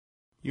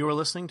You are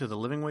listening to the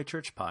Living Way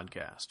Church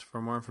podcast.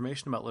 For more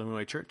information about Living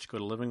Way Church, go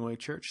to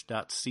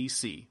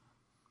livingwaychurch.cc.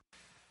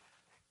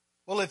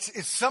 Well,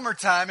 it's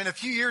summertime, and a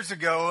few years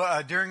ago,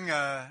 during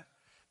the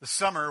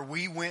summer,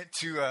 we went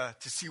to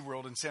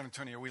SeaWorld in San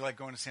Antonio. We like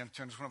going to San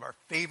Antonio. It's one of our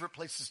favorite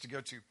places to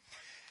go to.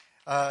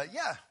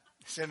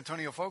 San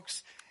Antonio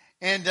folks.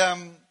 And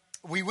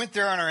we went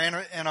there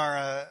on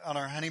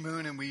our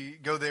honeymoon, and we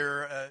go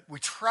there. We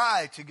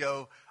try to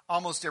go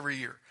almost every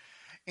year.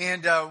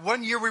 And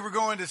one year we were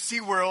going to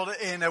SeaWorld,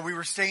 and we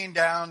were staying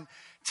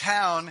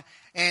downtown.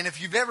 And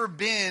if you've ever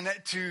been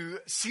to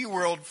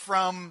SeaWorld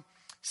from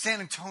San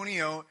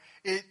Antonio,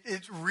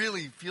 it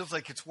really feels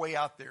like it's way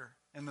out there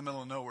in the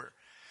middle of nowhere.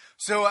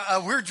 So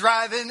we're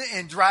driving,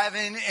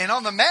 and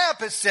on the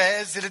map it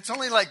says that it's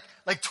only like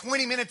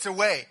 20 minutes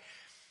away.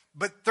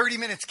 But 30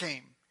 minutes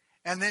came,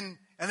 and then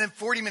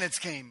 40 minutes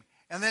came,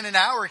 and then an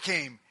hour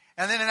came,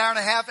 and then an hour and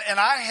a half, and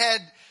I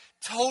had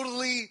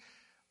totally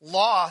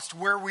lost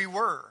where we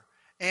were.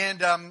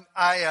 And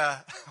I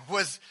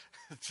was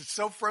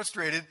so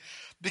frustrated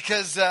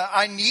because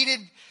I needed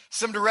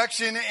some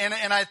direction,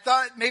 and I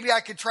thought maybe I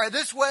could try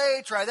this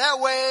way, try that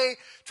way,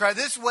 try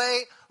this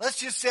way. Let's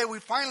just say we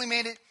finally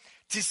made it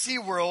to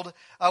SeaWorld.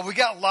 We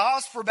got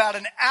lost for about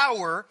an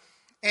hour,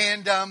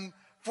 and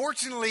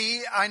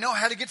fortunately, I know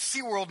how to get to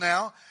SeaWorld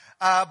now,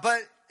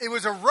 but it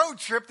was a road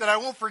trip that I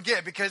won't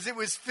forget because it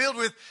was filled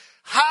with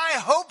high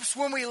hopes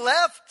when we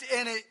left,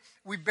 and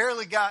we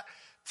barely got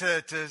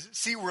to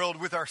SeaWorld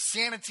with our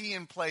sanity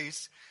in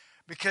place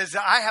because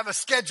I have a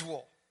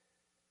schedule.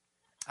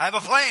 I have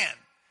a plan.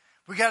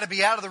 We got to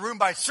be out of the room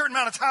by a certain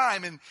amount of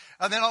time, and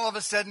then all of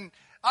a sudden,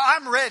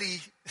 I'm ready,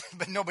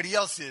 but nobody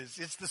else is.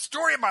 It's the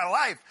story of my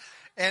life.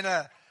 And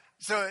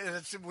so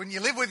when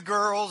you live with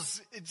girls,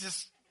 it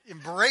just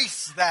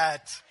embrace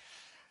that.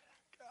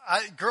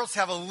 Girls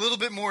have a little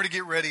bit more to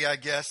get ready, I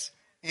guess.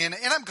 And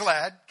I'm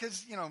glad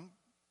because, you know,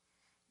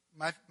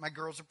 my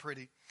girls are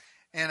pretty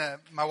and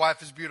my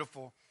wife is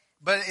beautiful.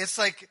 But it's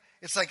like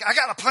I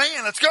got a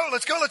plan. Let's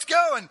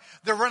go. And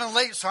they're running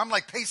late, so I'm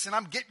like pacing.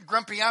 I'm getting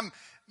grumpy. I'm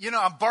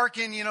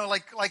barking,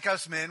 like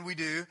us men, we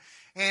do.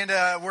 And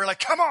we're like,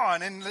 come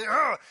on. And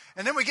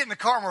then we get in the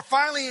car and we're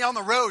finally on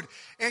the road.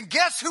 And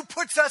guess who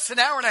puts us an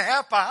hour and a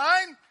half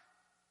behind?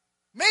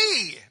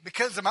 Me,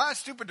 because of my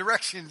stupid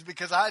directions,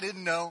 because I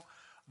didn't know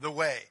the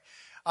way.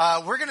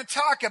 We're going to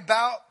talk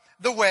about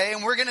the way,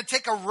 and we're going to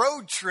take a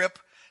road trip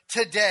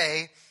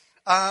today.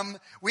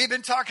 We've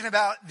been talking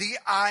about the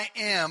I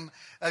am.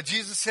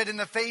 Jesus said, in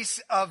the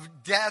face of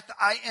death,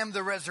 I am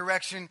the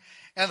resurrection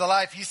and the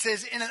life. He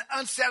says, in an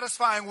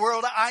unsatisfying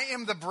world, I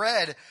am the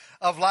bread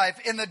of life.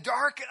 In the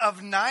dark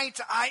of night,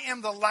 I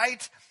am the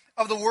light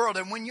of the world.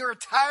 And when you're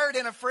tired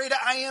and afraid,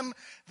 I am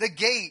the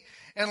gate.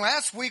 And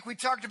last week we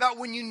talked about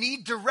when you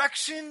need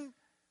direction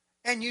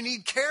and you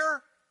need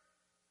care,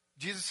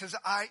 Jesus says,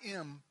 I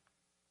am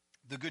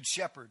the good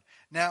shepherd.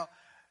 Now,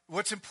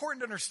 what's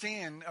important to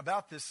understand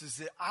about this is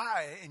that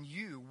I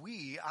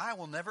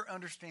will never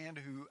understand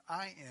who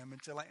I am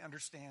until I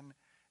understand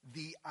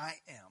the I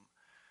am.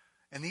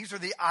 And these are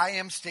the I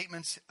am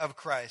statements of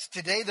Christ.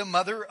 Today, the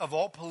mother of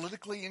all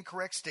politically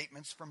incorrect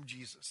statements from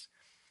Jesus.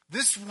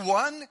 This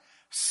one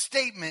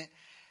statement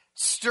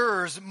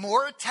stirs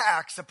more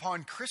attacks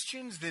upon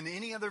Christians than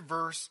any other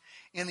verse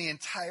in the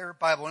entire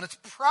Bible. And it's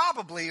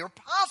probably or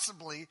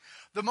possibly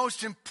the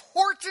most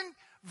important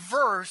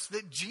verse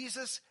that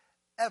Jesus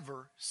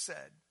ever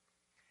said.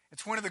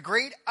 It's one of the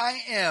great I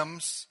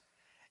ams,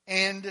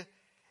 and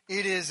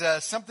it is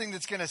something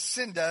that's going to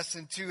send us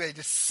into a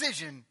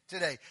decision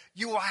today.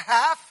 You will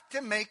have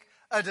to make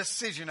a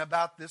decision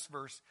about this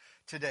verse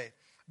today.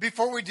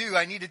 Before we do,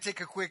 I need to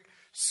take a quick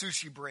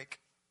sushi break.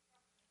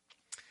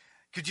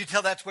 Could you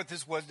tell that's what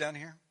this was down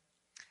here?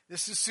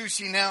 This is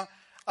sushi. Now,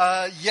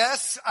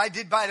 yes, I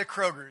did buy it at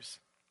Kroger's,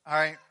 all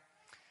right?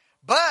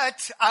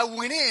 But I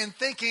went in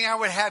thinking I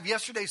would have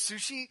yesterday's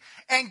sushi,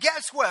 and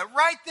guess what?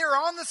 Right there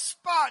on the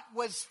spot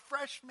was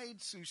fresh-made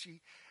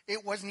sushi.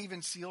 It wasn't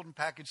even sealed and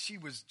packaged.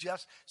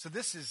 So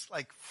this is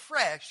like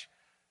fresh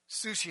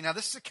sushi. Now,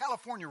 this is a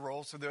California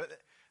roll, so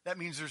that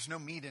means there's no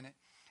meat in it.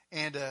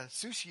 And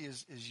sushi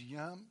is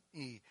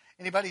yummy.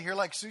 Anybody here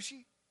like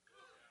sushi?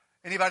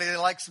 Anybody that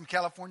likes some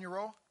California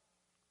roll?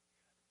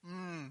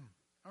 I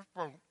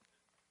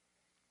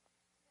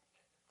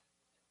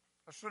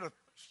should have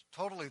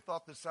totally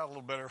thought this out a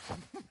little better.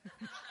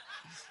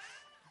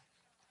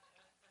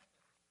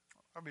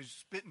 I'll be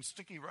spitting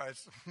sticky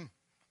rice.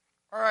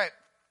 All right.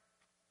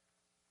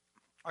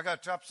 I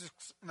got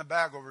chopsticks in the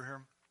bag over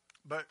here,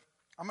 but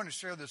I'm going to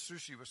share this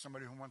sushi with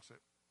somebody who wants it.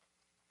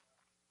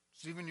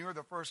 Stephen, you're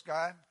the first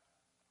guy.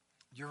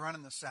 You're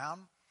running the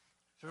sound.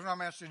 So here's what I'm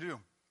going to ask you to do.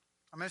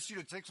 I'm going to ask you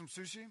to take some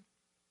sushi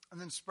and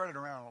then spread it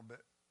around a little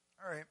bit.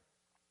 All right.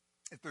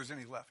 If there's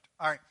any left.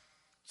 All right.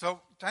 So,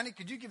 Tiny,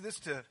 could you give this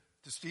to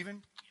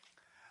Stephen?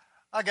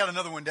 I got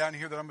another one down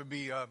here that I'm going to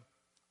be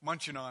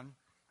munching on.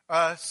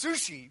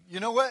 Sushi. You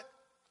know what?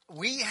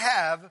 We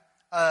have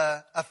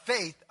a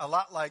faith a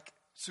lot like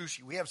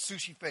sushi. We have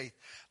sushi faith.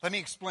 Let me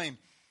explain.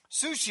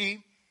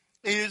 Sushi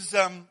is,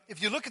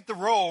 if you look at the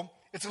roll,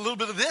 it's a little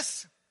bit of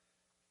this,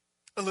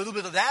 a little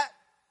bit of that.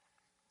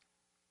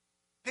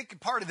 Pick a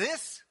part of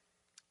this,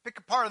 pick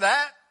a part of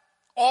that,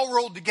 all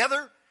rolled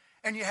together,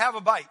 and you have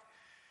a bite.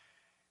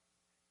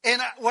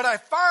 And what I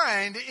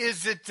find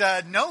is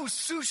that no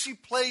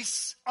sushi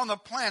place on the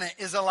planet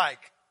is alike.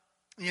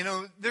 You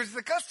know, there's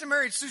the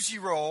customary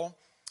sushi roll,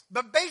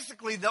 but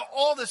basically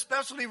all the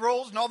specialty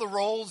rolls and all the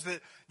rolls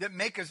that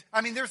make us,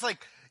 I mean, there's like,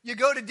 you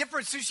go to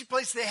different sushi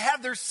places, they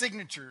have their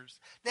signatures,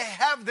 they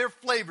have their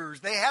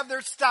flavors, they have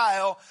their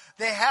style,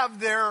 they have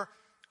their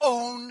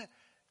own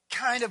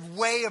kind of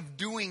way of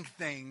doing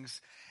things.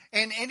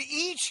 And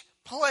each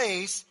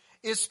place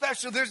is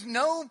special. There's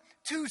no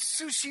two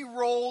sushi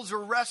rolls or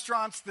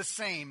restaurants the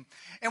same.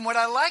 And what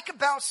I like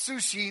about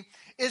sushi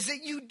is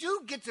that you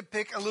do get to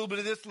pick a little bit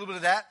of this, a little bit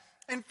of that.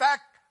 In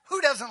fact,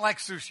 who doesn't like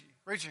sushi?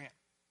 Raise your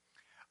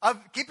hand.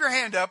 Keep your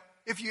hand up.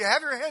 If you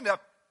have your hand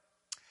up,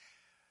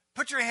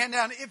 put your hand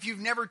down if you've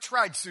never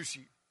tried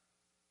sushi.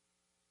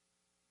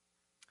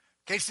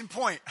 Case in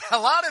point, a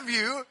lot of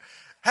you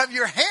have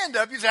your hand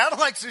up. You say, I don't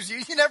like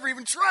sushi. You never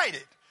even tried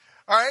it.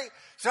 All right?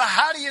 So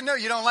how do you know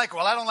you don't like it?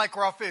 Well, I don't like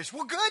raw fish.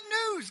 Well, good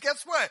news.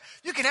 Guess what?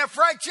 You can have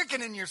fried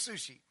chicken in your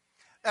sushi.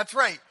 That's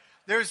right.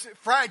 There's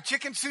fried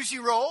chicken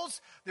sushi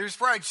rolls. There's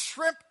fried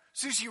shrimp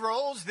sushi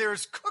rolls.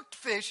 There's cooked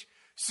fish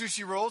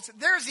sushi rolls.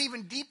 There's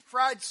even deep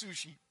fried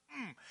sushi.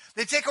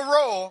 They take a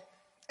roll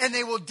and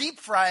they will deep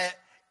fry it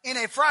in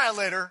a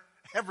fry-later.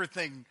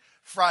 Everything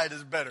fried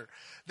is better.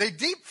 They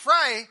deep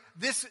fry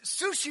this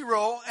sushi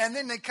roll, and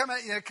then they come out.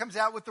 It comes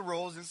out with the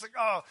rolls. And it's like,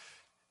 oh,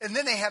 and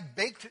then they have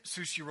baked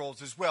sushi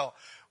rolls as well.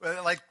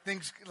 Like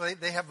things,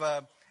 they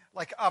have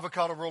like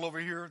avocado roll over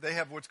here. They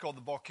have what's called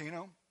the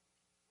volcano.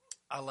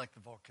 I like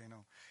the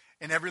volcano.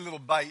 And every little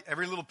bite,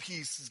 every little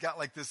piece has got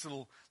like this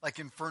little like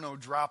inferno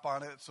drop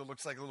on it, so it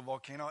looks like a little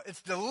volcano.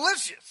 It's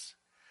delicious.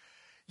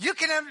 You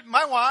can have,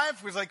 my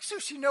wife was like,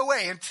 sushi, no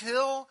way.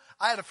 Until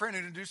I had a friend who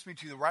introduced me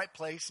to the right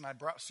place, and I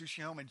brought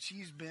sushi home, and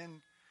she's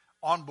been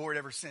on board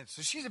ever since.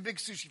 So she's a big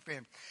sushi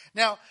fan.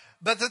 Now,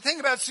 but the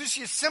thing about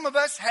sushi is some of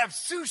us have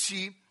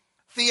sushi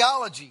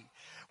theology.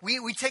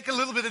 We take a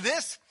little bit of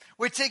this,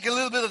 we take a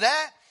little bit of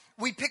that,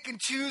 we pick and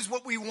choose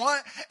what we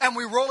want, and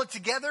we roll it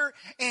together,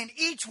 and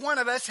each one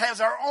of us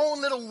has our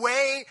own little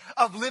way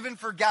of living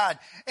for God.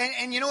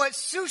 And you know what?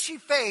 Sushi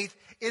faith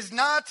is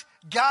not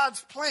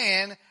God's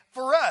plan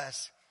for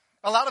us.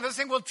 A lot of us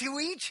think, well, to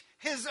each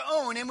his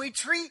own, and we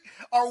treat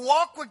our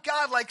walk with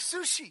God like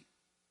sushi.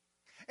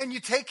 And you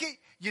take it,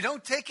 you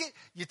don't take it,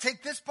 you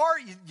take this part,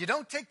 you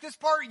don't take this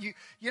part,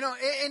 you know,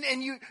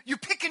 and you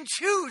pick and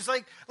choose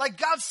like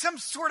God's some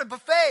sort of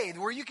buffet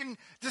where you can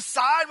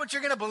decide what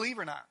you're going to believe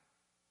or not.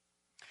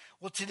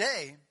 Well,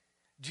 today,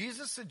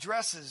 Jesus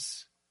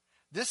addresses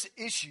this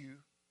issue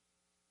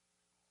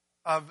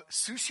of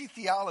sushi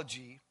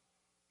theology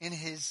in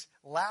his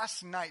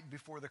last night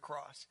before the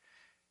cross.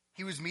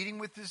 He was meeting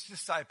with his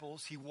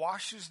disciples. He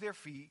washes their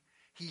feet.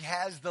 He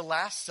has the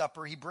Last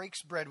Supper. He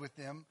breaks bread with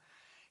them.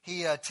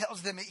 He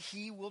tells them that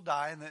he will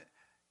die and that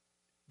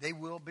they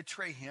will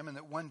betray him, and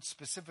that one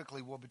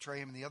specifically will betray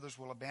him and the others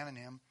will abandon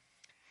him.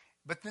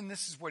 But then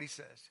this is what he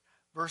says.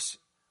 Verse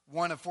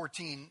 1 of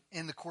 14,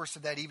 in the course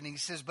of that evening, he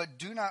says, but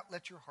do not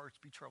let your hearts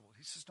be troubled.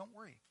 He says, don't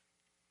worry.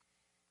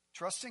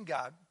 Trust in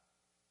God.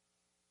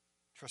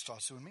 Trust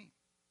also in me.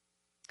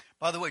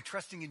 By the way,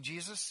 trusting in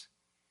Jesus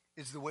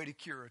is the way to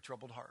cure a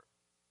troubled heart.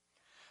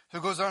 So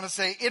it goes on to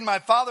say, in my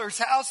Father's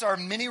house are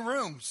many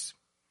rooms.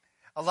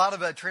 A lot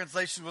of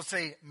translations will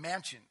say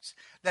mansions.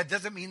 That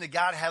doesn't mean that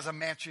God has a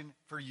mansion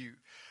for you.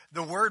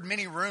 The word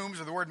many rooms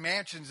or the word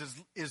mansions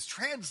is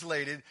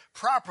translated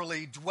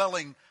properly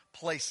dwelling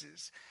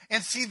places.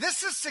 And see,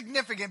 this is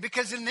significant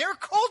because in their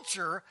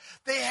culture,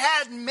 they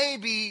had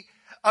maybe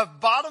a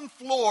bottom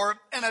floor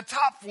and a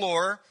top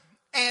floor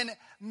and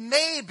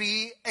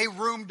maybe a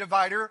room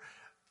divider,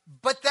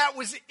 but that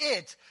was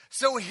it.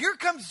 So here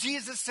comes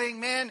Jesus saying,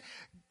 man,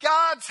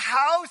 God's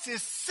house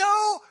is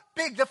so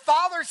big. The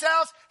Father's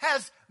house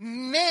has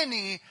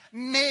many,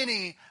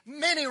 many,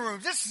 many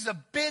rooms. This is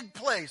a big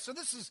place. So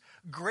this is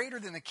greater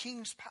than the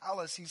king's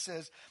palace, he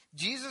says.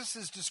 Jesus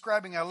is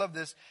describing, I love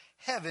this,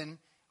 heaven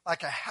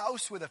like a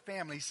house with a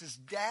family. He says,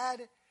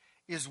 Dad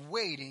is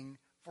waiting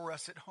for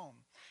us at home.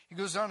 He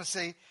goes on to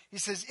say, he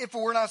says, if it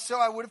were not so,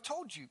 I would have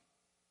told you. He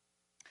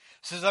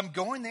says, I'm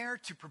going there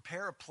to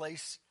prepare a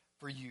place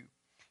for you.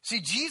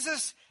 See,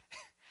 Jesus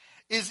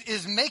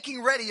is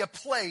making ready a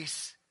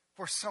place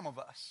for some of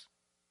us.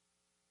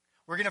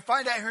 We're going to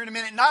find out here in a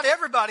minute, not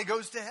everybody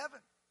goes to heaven,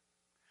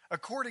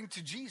 according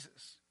to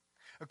Jesus,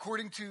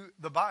 according to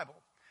the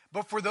Bible.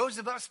 But for those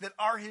of us that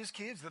are his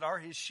kids, that are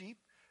his sheep,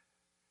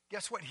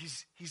 guess what?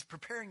 He's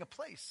preparing a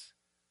place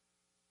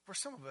for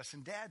some of us,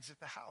 and Dad's at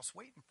the house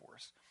waiting for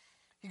us.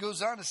 He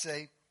goes on to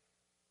say,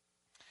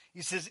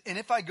 he says, and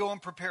if I go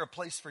and prepare a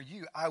place for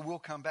you, I will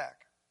come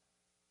back.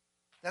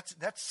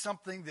 That's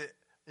something that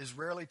is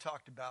rarely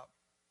talked about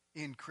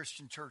in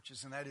Christian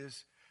churches, and that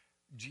is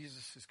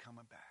Jesus is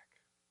coming back.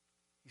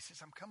 He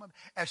says, I'm coming.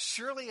 As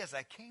surely as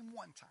I came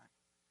one time,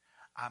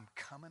 I'm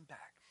coming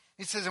back.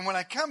 He says, and when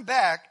I come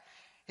back,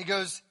 He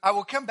goes, I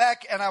will come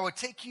back and I will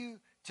take you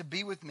to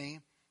be with me,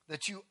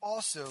 that you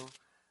also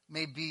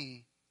may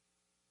be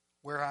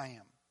where I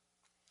am.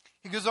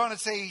 He goes on to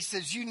say, he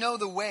says, you know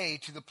the way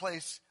to the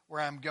place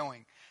where I'm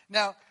going.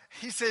 Now,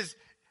 he says,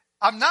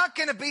 I'm not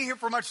going to be here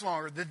for much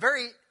longer. That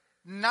very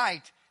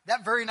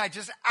night,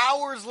 just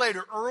hours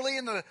later, early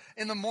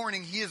in the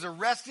morning, he is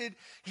arrested.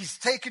 He's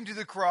taken to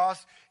the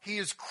cross. He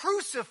is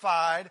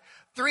crucified.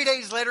 3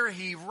 days later,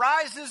 he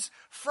rises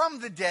from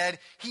the dead.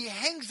 He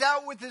hangs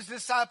out with his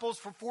disciples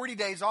for 40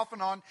 days off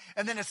and on,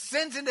 and then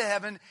ascends into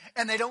heaven,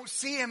 and they don't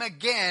see him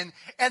again,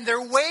 and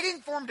they're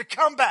waiting for him to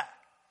come back.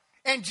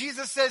 And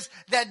Jesus says,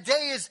 that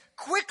day is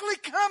quickly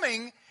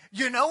coming.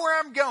 You know where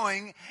I'm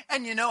going,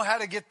 and you know how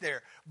to get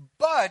there.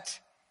 But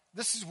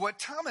this is what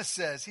Thomas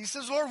says. He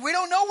says, Lord, we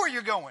don't know where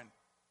you're going.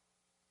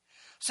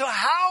 So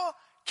how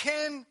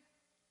can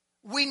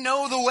we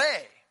know the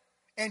way?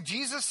 And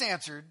Jesus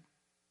answered,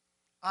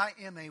 I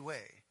am a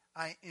way.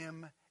 I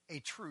am a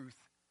truth.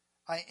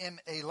 I am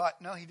a light.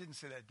 No, he didn't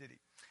say that, did he?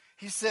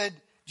 He said,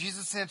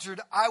 Jesus answered,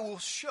 I will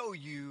show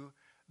you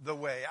the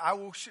way.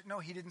 No,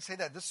 he didn't say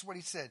that. This is what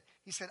he said.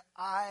 He said,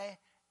 I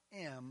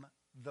am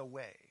the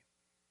way.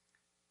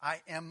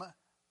 I am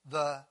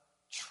the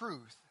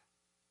truth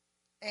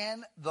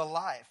and the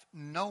life.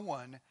 No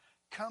one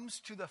comes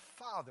to the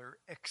Father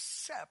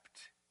except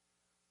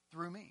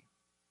through me.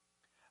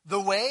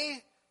 The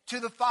way to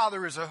the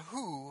Father is a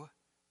who,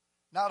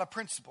 not a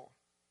principle.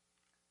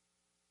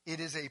 It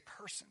is a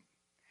person.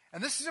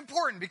 And this is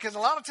important because a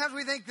lot of times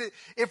we think that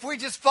if we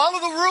just follow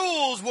the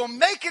rules, we'll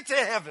make it to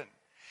heaven.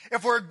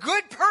 If we're a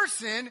good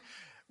person,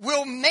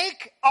 we'll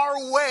make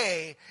our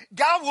way.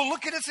 God will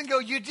look at us and go,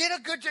 you did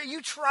a good job.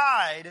 You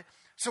tried.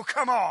 So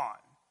come on.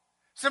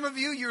 Some of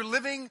you, you're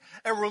living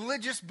a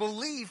religious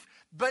belief,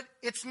 but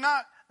it's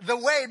not the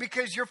way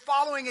because you're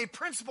following a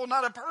principle,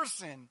 not a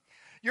person.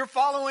 You're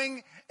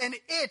following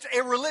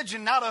a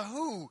religion, not a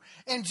who.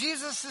 And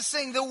Jesus is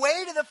saying the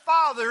way to the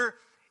Father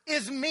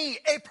is me,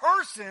 a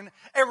person,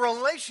 a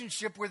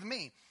relationship with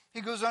me.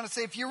 He goes on to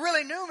say, if you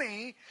really knew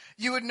me,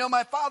 you would know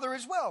my Father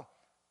as well.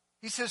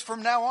 He says,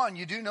 from now on,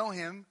 you do know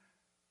him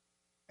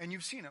and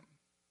you've seen him.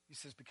 He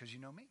says, because you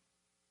know me.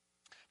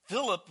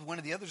 Philip, one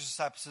of the other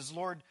disciples, says,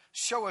 Lord,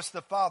 show us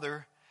the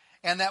Father,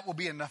 and that will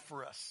be enough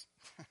for us.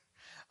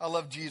 I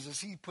love Jesus.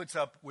 He puts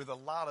up with a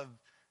lot of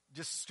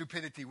just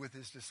stupidity with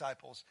his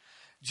disciples.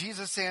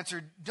 Jesus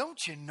answered,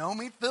 don't you know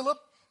me, Philip?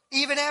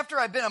 Even after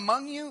I've been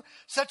among you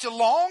such a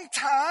long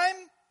time?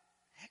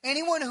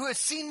 Anyone who has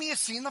seen me has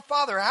seen the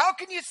Father. How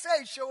can you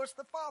say, show us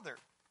the Father?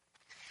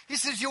 He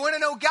says, you want to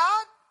know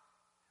God?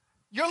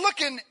 You're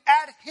looking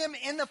at him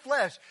in the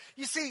flesh.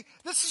 You see,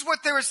 this is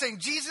what they were saying.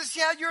 Jesus,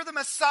 yeah, you're the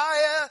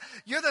Messiah.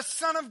 You're the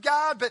Son of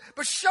God,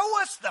 but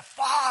show us the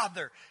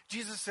Father.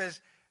 Jesus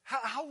says,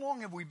 how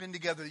long have we been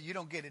together that you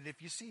don't get it?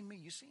 If you've seen me,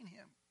 you've seen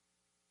him.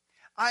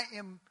 I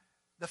am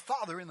the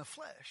Father in the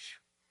flesh.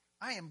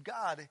 I am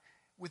God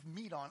with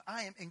meat on.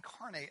 I am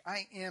incarnate.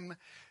 I am,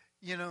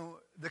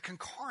 the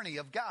concarnate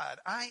of God.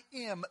 I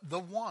am the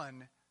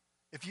one.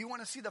 If you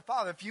want to see the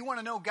Father, if you want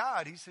to know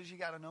God, he says you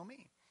got to know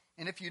me.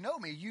 And if you know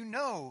me, you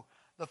know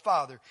the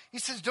Father. He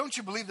says, don't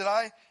you believe that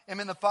I am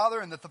in the Father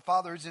and that the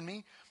Father is in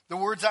me? The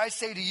words I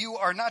say to you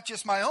are not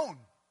just my own.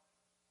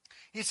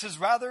 He says,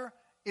 rather,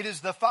 it is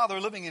the Father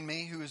living in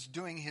me who is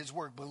doing his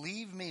work.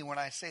 Believe me when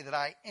I say that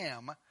I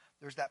am.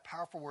 There's that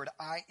powerful word,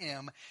 I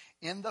am,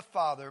 in the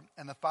Father,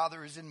 and the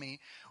Father is in me.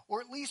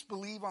 Or at least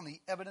believe on the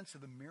evidence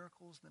of the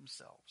miracles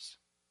themselves.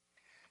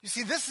 You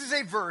see, this is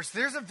a verse.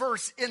 There's a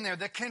verse in there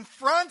that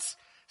confronts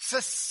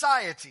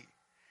society.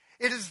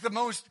 It is the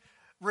most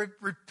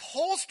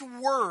repulsed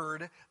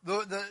word,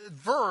 the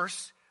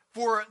verse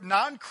for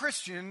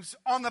non-Christians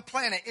on the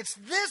planet. It's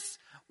this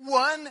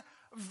one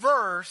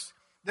verse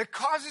that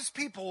causes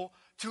people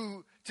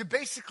to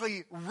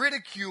basically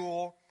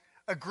ridicule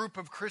a group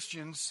of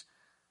Christians.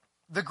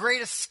 The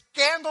greatest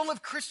scandal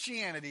of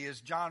Christianity is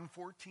John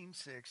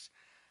 14:6.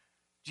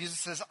 Jesus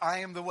says, I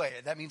am the way.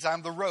 That means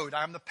I'm the road.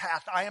 I'm the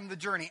path. I am the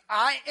journey.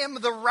 I am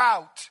the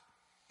route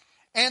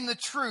and the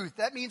truth.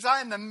 That means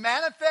I am the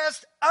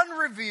manifest,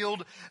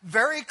 unrevealed,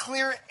 very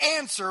clear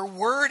answer,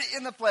 word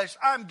in the flesh.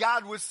 I'm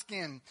God with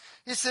skin.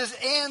 It says,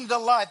 and the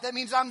life. That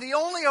means I'm the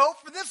only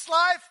hope for this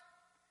life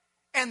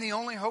and the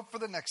only hope for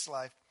the next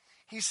life.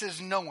 He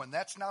says, no one.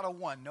 That's not a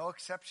one. No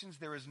exceptions.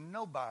 There is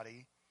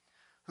nobody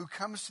who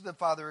comes to the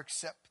Father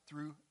except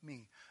through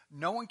me.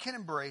 No one can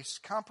embrace,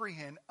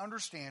 comprehend,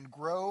 understand,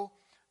 grow,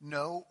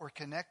 know, or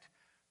connect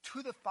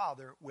to the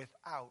Father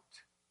without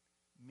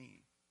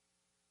me.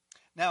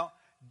 Now,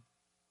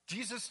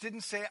 Jesus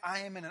didn't say I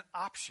am an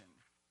option.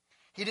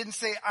 He didn't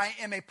say I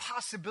am a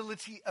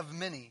possibility of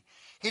many.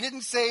 He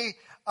didn't say,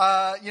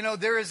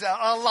 there is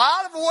a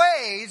lot of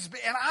ways,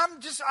 and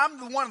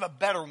I'm one of the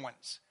better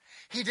ones.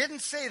 He didn't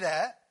say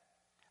that.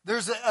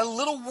 There's a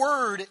little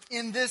word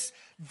in this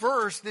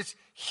verse that's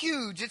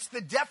huge. It's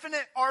the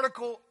definite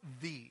article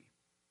the,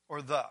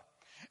 or the.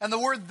 And the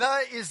word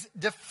the is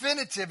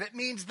definitive. It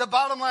means the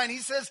bottom line. He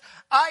says,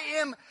 I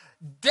am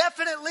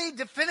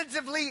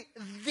definitively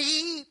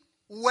the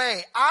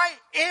way. I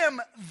am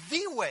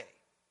the way.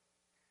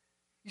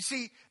 You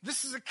see,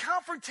 this is a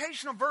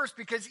confrontational verse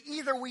because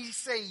either we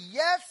say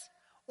yes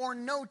or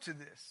no to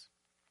this.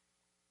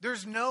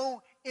 There's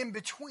no in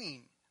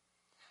between.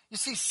 You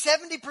see,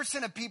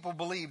 70% of people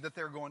believe that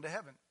they're going to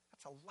heaven.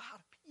 That's a lot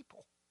of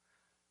people.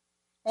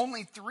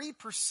 Only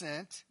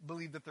 3%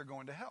 believe that they're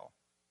going to hell.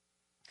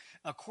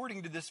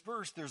 According to this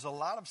verse, there's a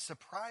lot of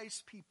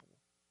surprised people.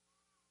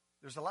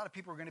 There's a lot of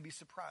people who are going to be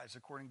surprised,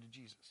 according to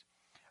Jesus.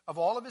 Of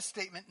all of his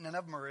statement, none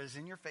of them are as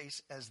in your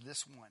face as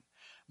this one.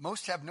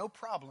 Most have no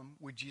problem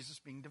with Jesus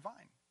being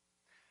divine.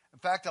 In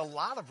fact, a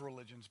lot of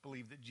religions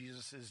believe that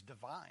Jesus is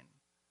divine.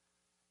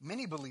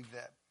 Many believe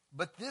that.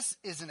 But this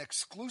is an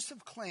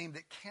exclusive claim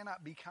that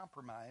cannot be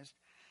compromised.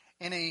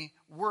 In a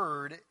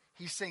word,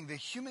 he's saying the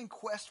human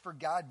quest for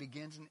God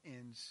begins and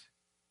ends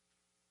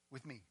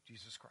with me,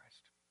 Jesus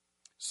Christ.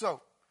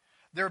 So,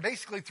 there are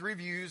basically three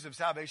views of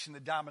salvation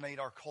that dominate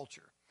our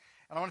culture.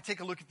 And I want to take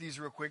a look at these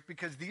real quick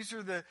because these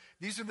are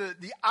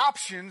the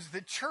options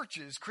that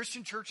churches,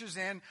 Christian churches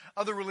and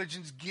other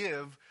religions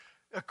give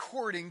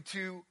according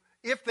to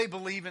if they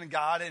believe in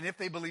God and if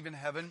they believe in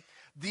heaven.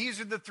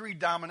 These are the three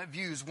dominant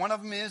views. One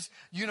of them is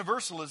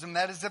universalism.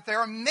 That is that there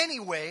are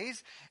many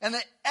ways and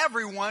that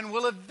everyone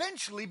will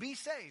eventually be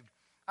saved.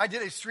 I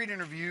did a street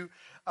interview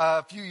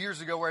a few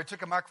years ago where I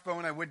took a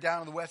microphone. I went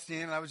down to the West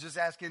End and I was just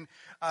asking,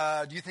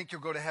 do you think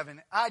you'll go to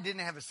heaven? I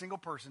didn't have a single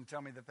person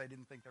tell me that they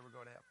didn't think they would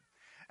go to heaven.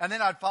 And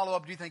then I'd follow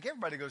up, do you think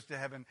everybody goes to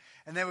heaven?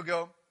 And they would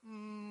go,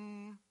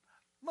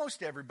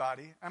 most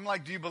everybody. I'm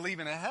like, do you believe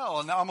in a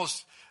hell? And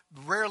almost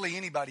rarely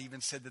anybody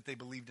even said that they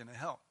believed in a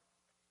hell.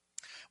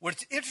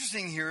 What's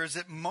interesting here is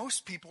that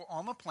most people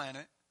on the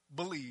planet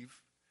believe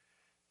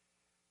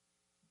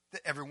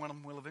that every one of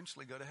them will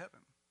eventually go to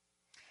heaven.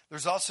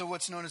 There's also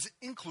what's known as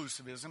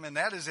inclusivism, and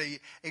that is a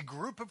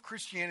group of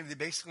Christianity that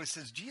basically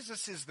says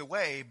Jesus is the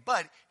way,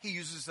 but he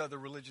uses other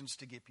religions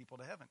to get people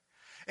to heaven.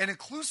 An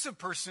inclusive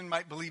person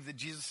might believe that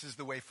Jesus is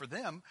the way for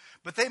them,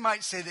 but they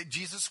might say that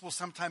Jesus will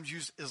sometimes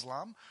use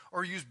Islam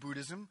or use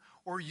Buddhism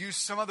or use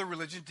some other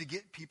religion to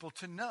get people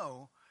to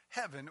know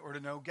heaven or to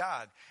know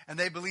God. And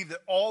they believe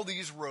that all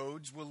these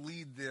roads will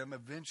lead them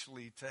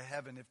eventually to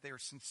heaven if they are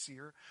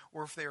sincere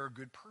or if they are a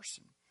good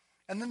person.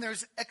 And then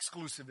there's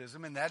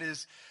exclusivism, and that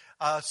is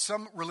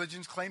some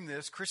religions claim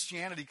this.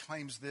 Christianity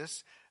claims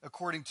this,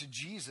 according to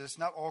Jesus.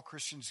 Not all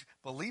Christians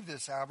believe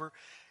this, however,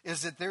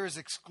 is that there is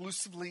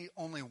exclusively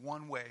only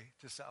one way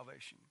to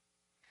salvation.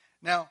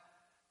 Now,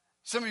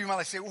 some of you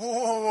might say,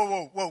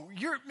 whoa.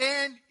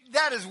 Man,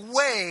 that is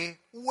way,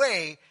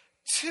 way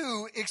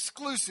too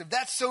exclusive.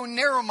 That's so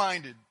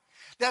narrow-minded.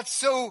 That's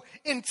so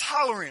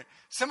intolerant.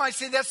 Some might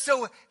say that's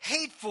so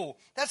hateful.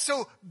 That's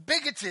so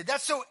bigoted.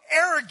 That's so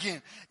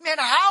arrogant. Man,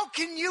 how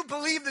can you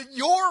believe that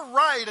you're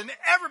right and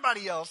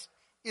everybody else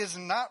is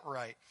not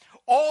right?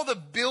 All the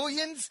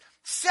billions,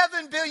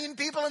 7 billion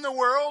people in the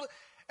world,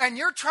 and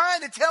you're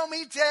trying to tell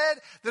me, Ted,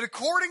 that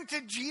according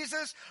to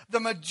Jesus, the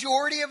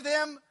majority of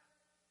them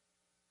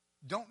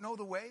don't know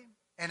the way,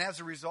 and as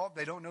a result,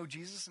 they don't know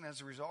Jesus, and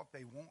as a result,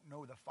 they won't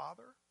know the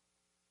Father?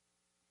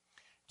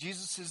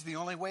 Jesus is the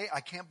only way? I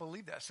can't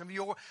believe that. Some of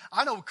you,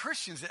 I know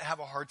Christians that have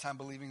a hard time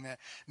believing that.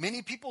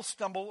 Many people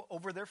stumble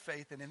over their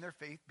faith and in their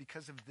faith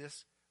because of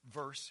this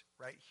verse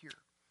right here.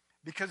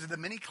 Because of the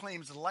many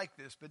claims like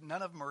this, but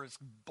none of them are as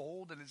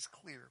bold and as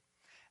clear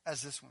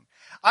as this one.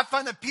 I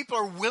find that people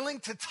are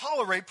willing to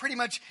tolerate pretty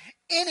much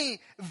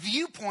any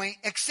viewpoint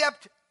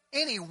except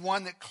any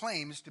one that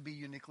claims to be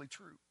uniquely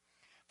true.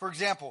 For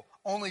example,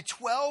 only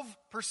 12%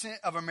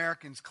 of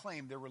Americans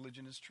claim their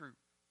religion is true.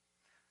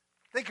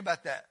 Think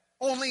about that.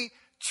 Only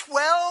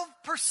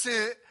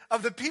 12%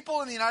 of the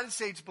people in the United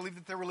States believe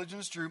that their religion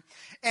is true,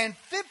 and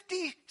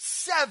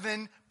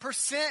 57%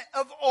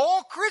 of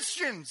all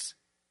Christians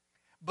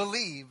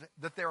believe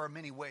that there are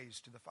many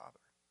ways to the Father.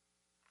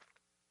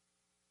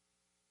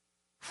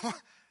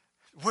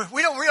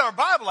 We don't read our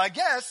Bible, I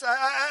guess.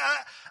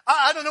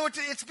 I don't know what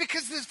to, it's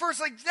because this verse,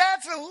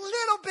 that's a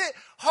little bit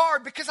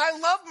hard because I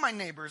love my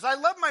neighbors. I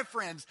love my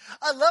friends.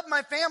 I love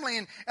my family,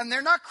 and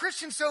they're not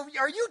Christians, so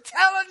are you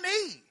telling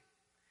me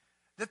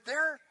that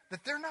they're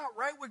not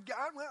right with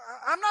God? Well,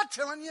 I'm not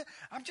telling you.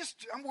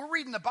 We're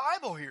reading the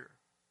Bible here.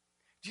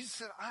 Jesus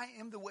said, I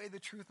am the way, the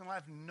truth, and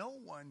life. No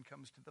one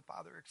comes to the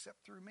Father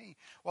except through me.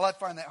 Well, I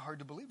find that hard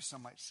to believe,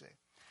 some might say.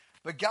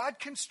 But God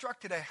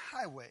constructed a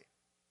highway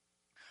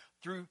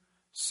through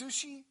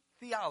Sushi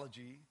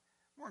theology.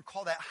 We're going to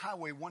call that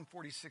Highway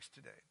 146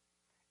 today.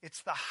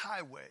 It's the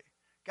highway.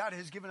 God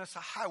has given us a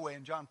highway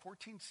in John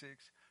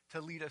 14:6 to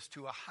lead us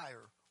to a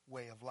higher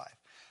way of life.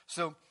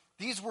 So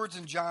these words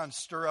in John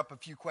stir up a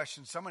few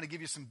questions. So I'm going to give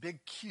you some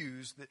big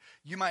cues that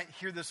you might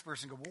hear this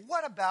verse and go, well,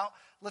 what about?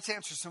 Let's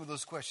answer some of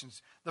those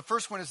questions. The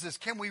first one is this.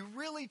 Can we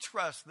really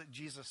trust that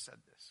Jesus said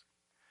this?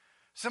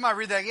 Somebody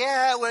read that,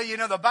 yeah,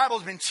 well, the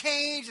Bible's been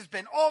changed, it's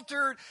been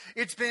altered,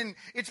 it's been,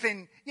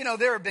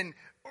 there have been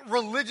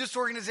religious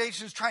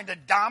organizations trying to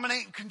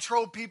dominate and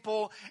control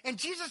people, and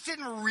Jesus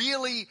didn't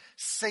really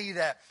say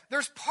that.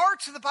 There's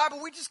parts of the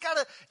Bible we just got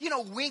to,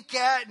 wink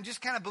at and just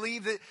kind of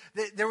believe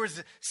that there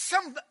was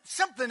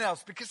something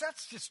else, because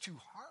that's just too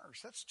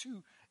harsh, that's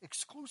too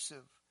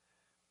exclusive.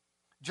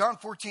 John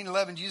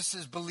 14:11, Jesus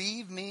says,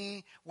 believe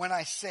me when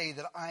I say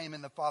that I am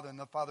in the Father and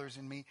the Father is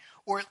in me,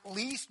 or at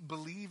least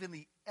believe in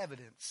the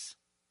evidence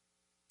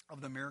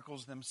of the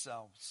miracles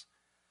themselves.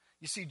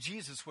 You see,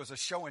 Jesus was a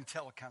show and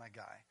tell kind of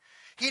guy.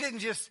 He didn't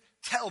just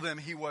tell them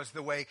he was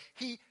the way.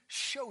 He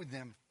showed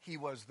them he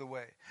was the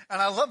way.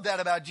 And I love that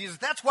about Jesus.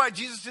 That's why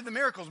Jesus did the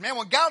miracles. Man,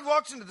 when God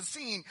walks into the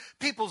scene,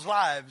 people's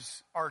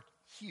lives are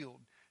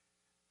healed.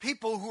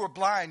 People who are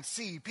blind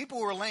see. People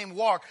who are lame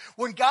walk.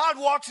 When God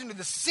walks into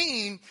the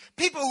scene,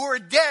 people who are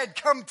dead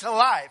come to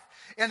life.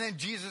 And then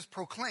Jesus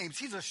proclaims.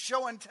 He's a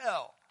show and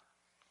tell.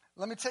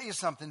 Let me tell you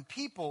something.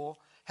 People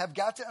have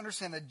got to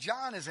understand that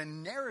John is a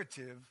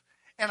narrative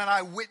and an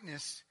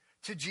eyewitness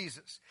to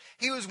Jesus.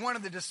 He was one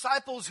of the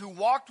disciples who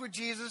walked with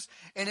Jesus,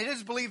 and it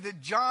is believed that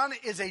John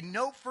is a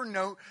note for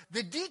note.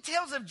 The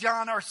details of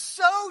John are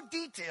so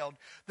detailed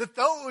that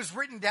though it was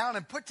written down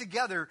and put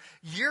together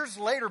years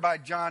later by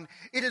John,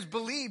 it is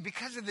believed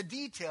because of the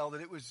detail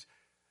that it was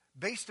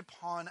based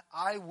upon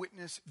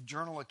eyewitness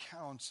journal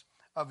accounts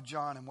of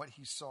John and what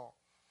he saw.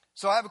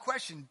 So I have a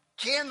question.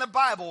 Can the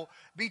Bible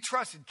be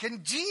trusted?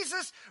 Can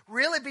Jesus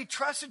really be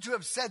trusted to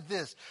have said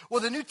this?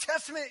 Well, the New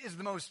Testament is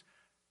the most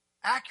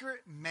accurate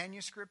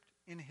manuscript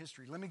in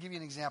history. Let me give you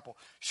an example.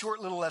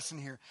 Short little lesson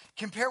here.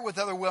 Compare with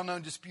other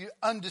well-known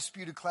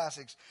undisputed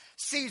classics.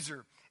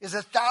 Caesar is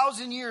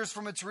 1,000 years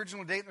from its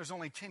original date, and there's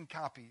only 10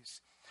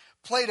 copies.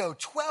 Plato,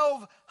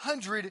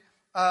 1,200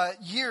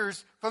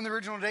 years from the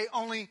original date,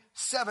 only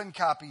 7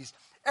 copies.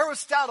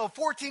 Aristotle,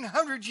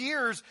 1,400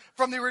 years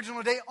from the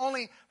original date,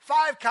 only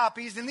 5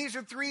 copies. And these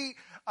are 3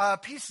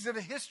 pieces of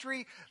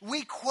history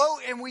we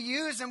quote and we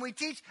use and we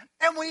teach,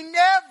 and we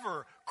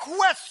never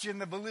question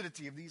the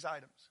validity of these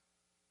items.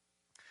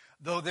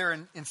 Though they're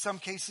in some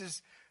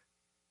cases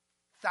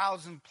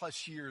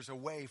 1,000+ years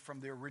away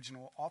from the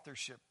original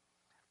authorship.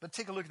 But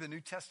take a look at the New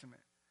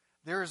Testament.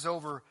 There is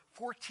over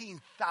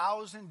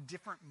 14,000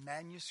 different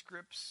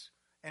manuscripts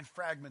and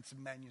fragments of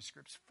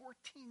manuscripts.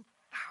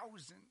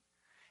 14,000.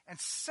 And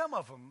some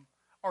of them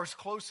are as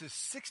close as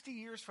 60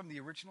 years from the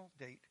original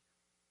date.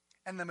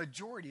 And the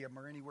majority of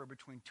them are anywhere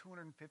between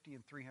 250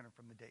 and 300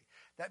 from the date.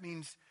 That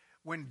means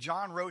when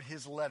John wrote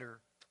his letter,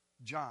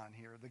 John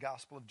here, the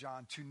Gospel of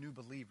John, to new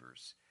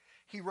believers,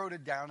 he wrote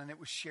it down and it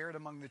was shared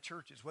among the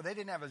churches. Well, they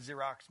didn't have a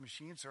Xerox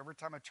machine, so every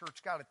time a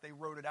church got it, they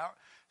wrote it out,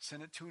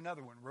 sent it to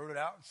another one, wrote it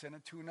out and sent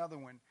it to another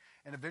one.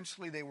 And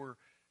eventually they were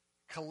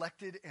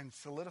collected and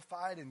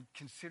solidified and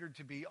considered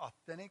to be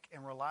authentic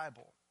and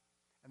reliable.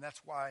 And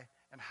that's why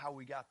and how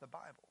we got the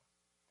Bible.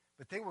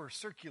 But they were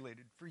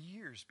circulated for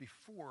years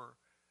before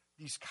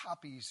these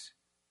copies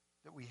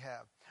that we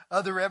have.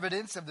 Other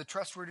evidence of the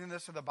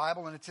trustworthiness of the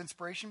Bible and its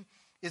inspiration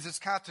is its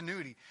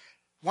continuity.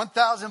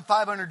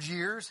 1,500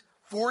 years,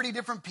 40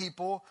 different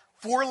people,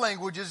 4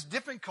 languages,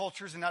 different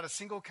cultures, and not a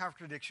single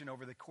contradiction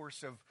over the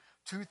course of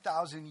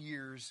 2,000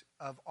 years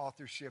of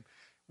authorship.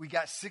 We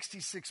got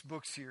 66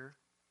 books here,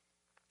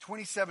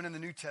 27 in the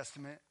New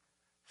Testament.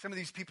 Some of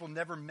these people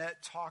never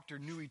met, talked, or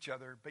knew each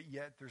other, but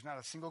yet there's not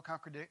a single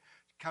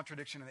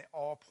contradiction, and they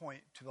all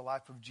point to the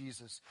life of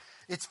Jesus.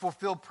 It's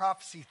fulfilled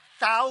prophecy,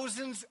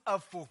 thousands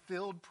of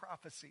fulfilled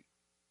prophecy.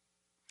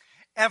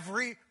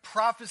 Every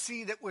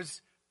prophecy that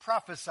was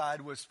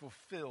prophesied was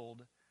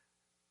fulfilled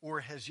or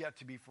has yet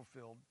to be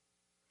fulfilled.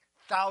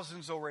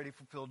 Thousands already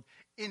fulfilled.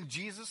 In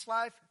Jesus'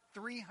 life,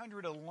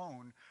 300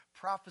 alone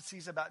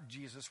prophecies about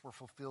Jesus were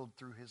fulfilled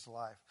through his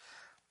life.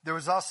 There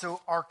was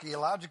also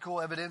archaeological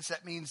evidence.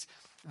 That means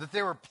that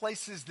there were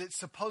places that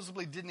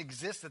supposedly didn't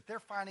exist that they're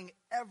finding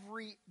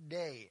every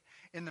day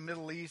in the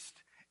Middle East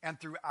and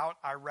throughout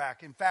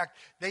Iraq. In fact,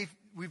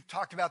 we've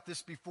talked about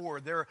this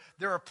before. There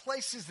are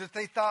places that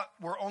they thought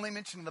were only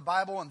mentioned in the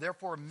Bible and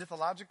therefore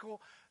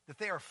mythological that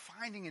they are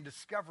finding and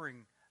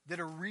discovering that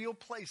are real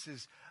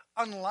places,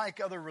 unlike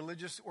other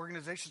religious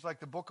organizations like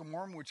the Book of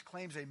Mormon, which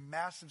claims a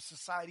massive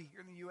society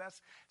here in the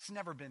U.S. It's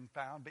never been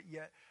found, but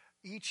yet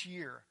each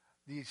year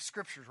the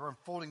scriptures are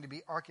unfolding to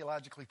be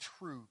archaeologically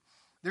true.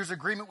 There's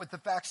agreement with the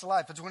facts of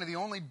life. It's one of the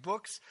only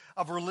books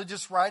of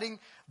religious writing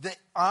that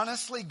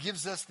honestly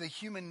gives us the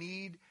human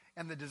need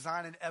and the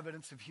design and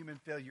evidence of human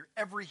failure.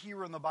 Every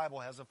hero in the Bible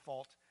has a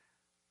fault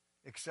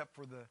except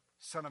for the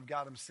Son of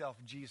God himself,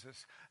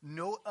 Jesus.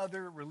 No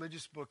other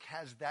religious book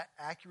has that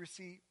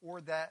accuracy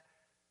or that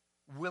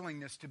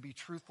willingness to be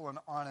truthful and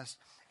honest,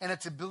 and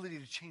its ability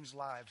to change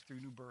lives through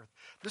new birth.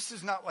 This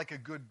is not like a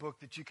good book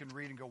that you can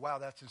read and go, wow,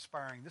 that's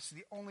inspiring. This is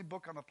the only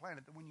book on the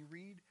planet that when you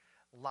read,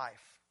 life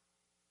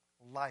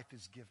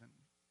is given.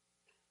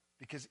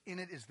 Because in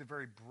it is the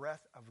very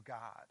breath of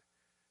God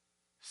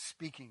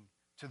speaking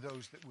to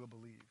those that will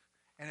believe.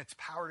 And its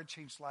power to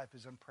change life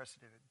is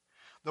unprecedented.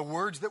 The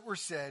words that were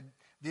said,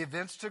 the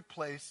events took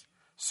place,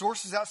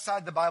 sources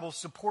outside the Bible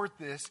support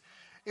this.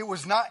 It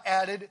was not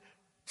added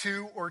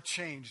to or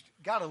changed.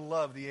 Gotta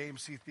love the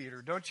AMC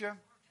theater, don't you?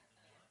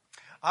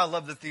 I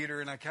love the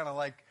theater, and I kind of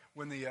like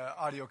when the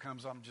audio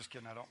comes on. I'm just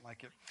kidding, I don't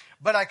like it.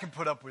 But I can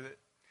put up with it.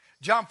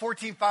 John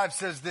 14:5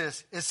 says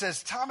this. It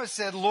says, Thomas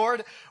said,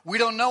 Lord, we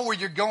don't know where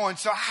you're going,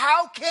 so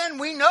how can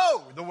we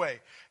know the way?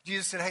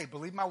 Jesus said, hey,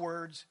 believe my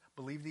words,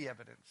 believe the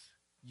evidence.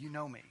 You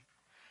know me.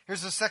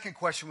 Here's the second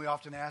question we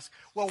often ask.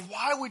 Well,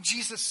 why would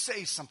Jesus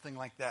say something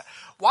like that?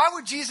 Why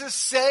would Jesus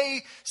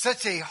say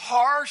such a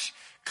harsh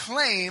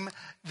claim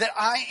that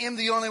I am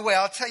the only way?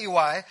 I'll tell you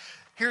why.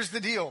 Here's the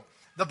deal.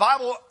 The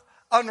Bible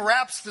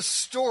unwraps the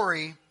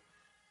story.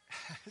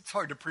 It's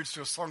hard to preach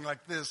to a song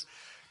like this.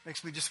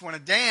 Makes me just want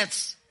to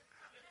dance.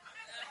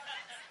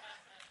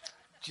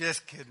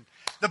 Just kidding.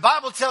 The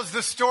Bible tells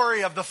the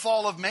story of the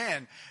fall of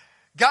man.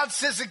 God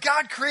says that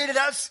God created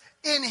us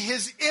in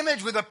his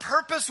image with a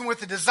purpose and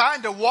with a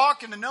design to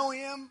walk and to know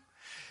him.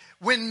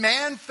 When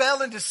man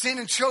fell into sin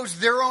and chose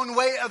their own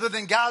way other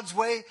than God's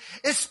way,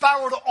 it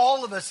spiraled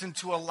all of us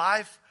into a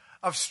life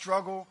of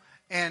struggle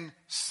and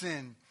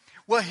sin.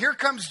 Well, here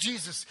comes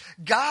Jesus.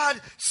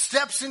 God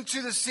steps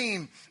into the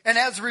scene, and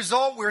as a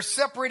result, we're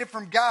separated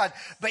from God.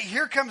 But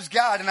here comes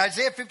God, and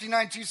Isaiah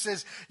 59:2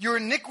 says, your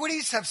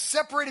iniquities have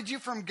separated you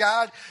from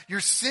God.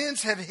 Your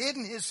sins have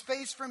hidden his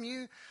face from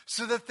you,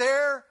 so that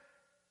the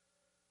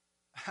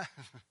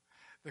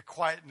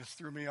quietness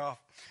threw me off.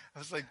 I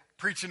was like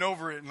preaching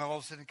over it, and all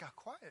of a sudden it got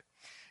quiet.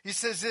 He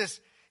says this.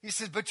 He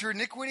says, but your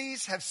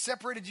iniquities have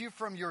separated you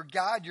from your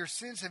God. Your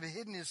sins have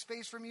hidden his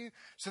face from you,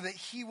 so that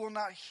he will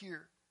not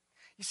hear.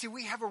 You see,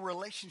 we have a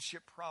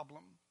relationship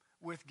problem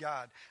with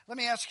God. Let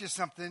me ask you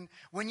something.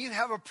 When you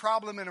have a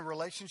problem in a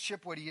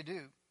relationship, what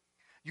do?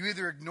 You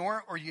either ignore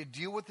it or you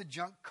deal with the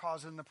junk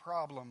causing the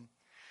problem.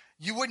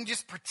 You wouldn't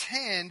just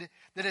pretend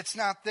that it's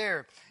not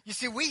there. You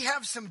see, we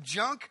have some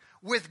junk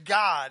with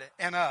God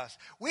and us.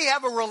 We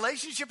have a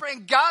relationship,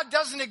 and God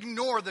doesn't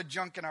ignore the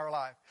junk in our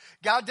life.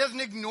 God doesn't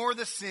ignore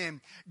the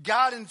sin.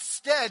 God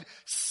instead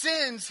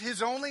sends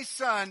his only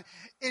son,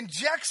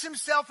 injects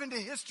himself into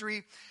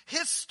history.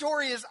 His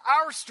story is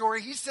our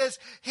story. He says,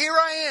 here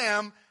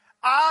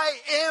I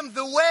am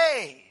the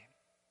way.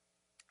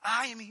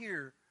 I am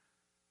here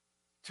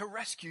to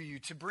rescue you,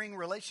 to bring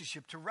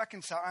relationship, to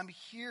reconcile. I'm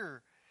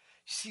here.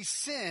 See,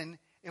 sin,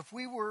 if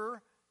we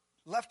were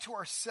left to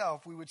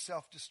ourselves, we would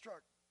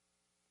self-destruct.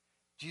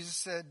 Jesus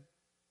said,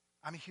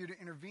 I'm here to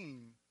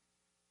intervene.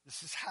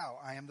 This is how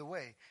I am the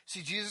way.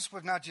 See, Jesus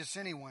was not just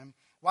anyone.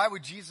 Why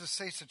would Jesus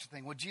say such a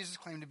thing? Well, Jesus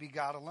claimed to be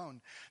God alone.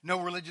 No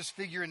religious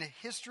figure in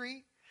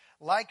history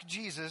like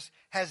Jesus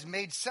has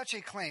made such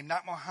a claim.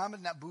 Not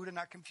Muhammad, not Buddha,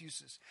 not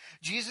Confucius.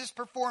 Jesus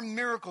performed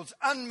miracles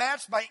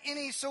unmatched by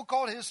any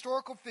so-called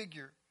historical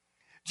figure.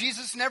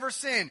 Jesus never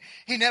sinned.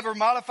 He never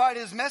modified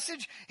his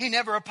message. He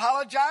never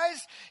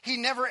apologized. He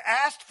never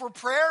asked for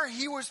prayer.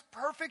 He was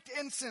perfect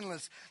and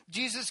sinless.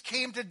 Jesus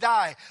came to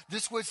die.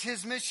 This was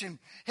his mission.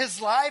 His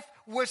life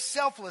was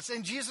selfless,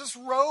 and Jesus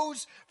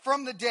rose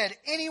from the dead.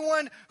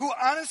 Anyone who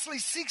honestly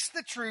seeks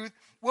the truth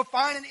will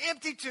find an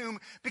empty tomb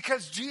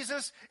because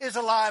Jesus is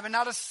alive, and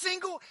not a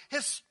single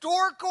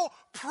historical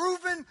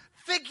proven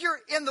figure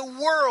in the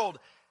world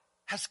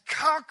has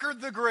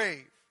conquered the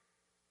grave.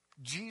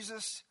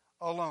 Jesus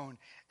alone.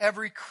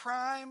 Every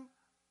crime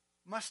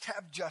must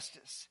have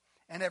justice,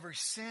 and every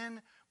sin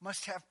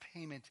must have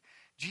payment.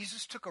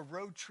 Jesus took a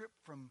road trip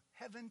from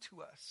heaven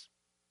to us.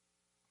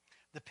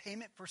 The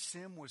payment for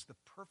sin was the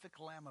perfect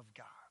Lamb of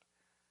God.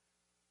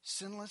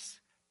 Sinless,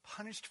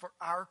 punished for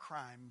our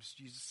crimes,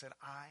 Jesus said,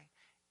 I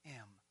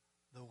am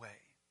the way.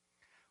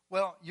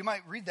 Well, you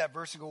might read that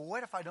verse and go,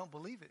 what if I don't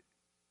believe it?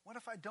 What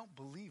if I don't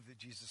believe that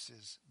Jesus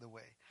is the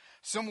way?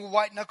 Some will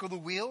white-knuckle the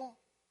wheel,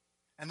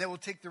 and they will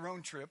take their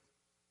own trip.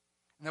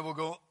 And they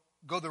will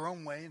go their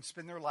own way and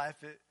spend their life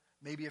at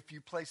maybe a few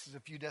places, a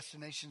few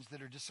destinations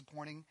that are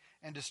disappointing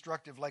and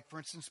destructive, like, for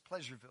instance,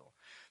 Pleasureville.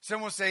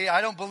 Some will say,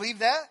 I don't believe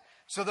that,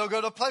 so they'll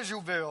go to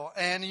Pleasureville.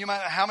 And you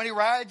might, how many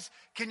rides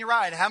can you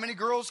ride? How many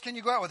girls can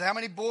you go out with? How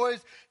many boys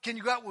can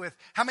you go out with?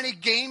 How many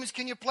games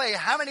can you play?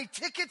 How many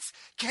tickets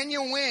can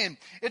you win?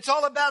 It's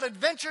all about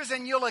adventures,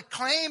 and you'll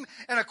acclaim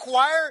and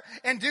acquire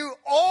and do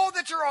all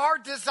that your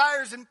heart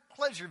desires in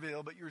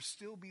Pleasureville, but you'll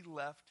still be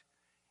left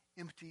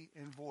empty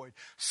and void.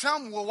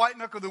 Some will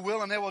white-knuckle the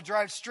wheel, and they will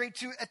drive straight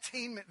to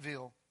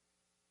Attainmentville.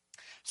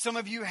 Some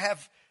of you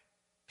have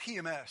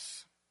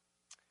PMS,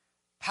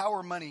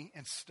 power, money,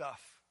 and stuff,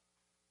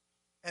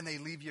 and they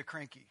leave you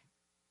cranky.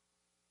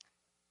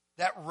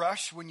 That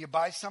rush when you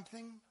buy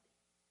something,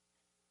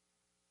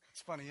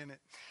 it's funny, isn't it?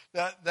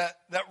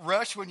 That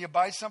rush when you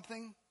buy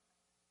something,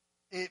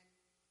 it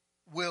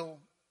will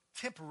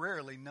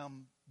temporarily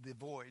numb the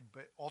void,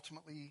 but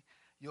ultimately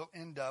you'll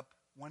end up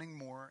wanting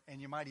more,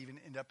 and you might even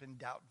end up in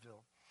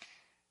Doubtville,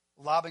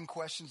 lobbing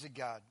questions at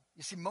God.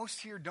 You see, most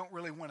here don't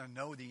really want to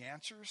know the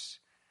answers.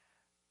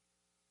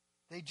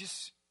 They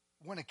just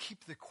want to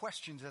keep the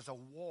questions as a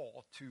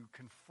wall to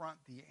confront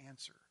the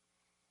answer.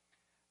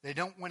 They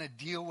don't want to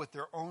deal with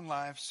their own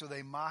lives, so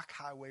they mock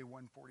Highway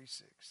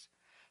 146.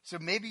 So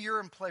maybe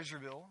you're in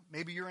Pleasureville,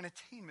 maybe you're in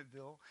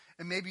Attainmentville,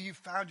 and maybe you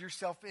found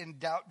yourself in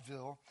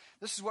Doubtville.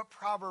 This is what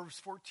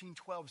Proverbs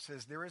 14:12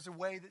 says. There is a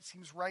way that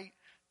seems right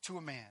to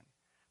a man,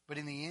 but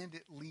in the end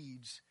it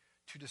leads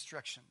to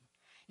destruction.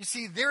 You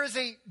see, there is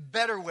a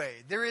better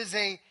way. There is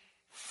a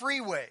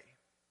freeway.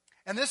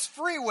 And this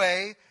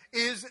freeway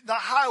is the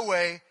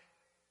highway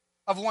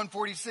of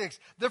 146.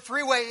 The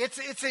freeway,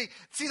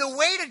 see, the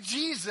way to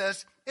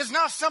Jesus is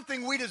not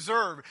something we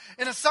deserve.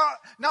 And it's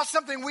not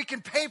something we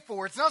can pay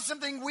for. It's not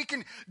something we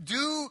can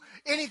do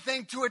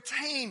anything to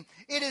attain.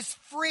 It is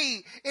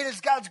free. It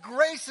is God's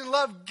grace and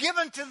love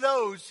given to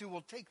those who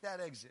will take that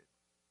exit.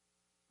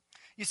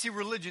 You see,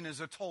 religion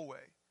is a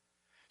tollway.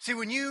 See,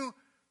 when you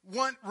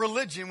want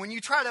religion, when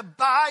you try to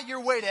buy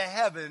your way to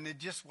heaven, it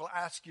just will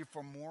ask you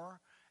for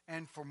more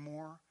and for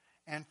more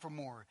and for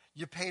more.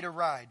 You pay to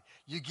ride.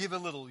 You give a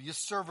little. You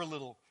serve a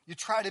little. You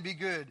try to be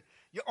good.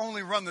 You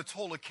only run the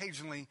toll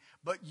occasionally,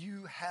 but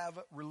you have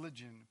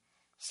religion.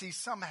 See,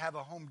 some have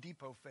a Home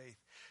Depot faith.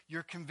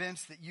 You're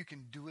convinced that you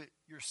can do it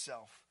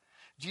yourself.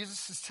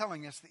 Jesus is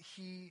telling us that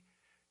he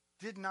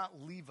did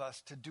not leave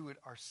us to do it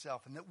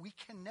ourselves and that we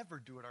can never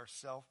do it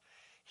ourselves.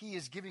 He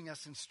is giving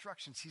us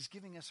instructions. He's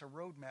giving us a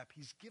roadmap.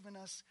 He's given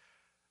us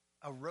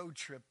a road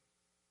trip.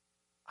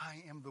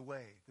 I am the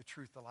way, the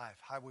truth, the life.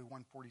 Highway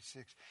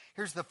 146.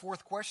 Here's the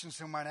fourth question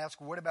someone might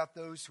ask. What about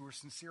those who are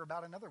sincere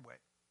about another way?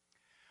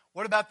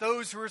 What about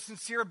those who are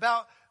sincere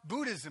about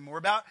Buddhism or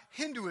about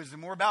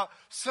Hinduism or about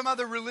some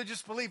other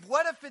religious belief?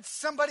 What if it's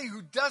somebody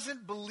who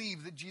doesn't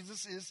believe that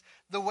Jesus is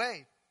the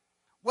way?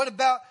 What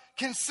about,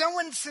 can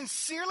someone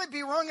sincerely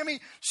be wrong? I mean,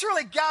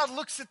 surely God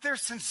looks at their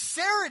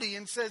sincerity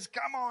and says,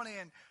 come on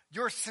in,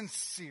 you're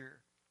sincere.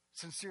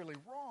 Sincerely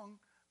wrong,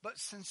 but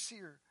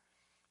sincere.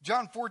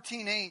 John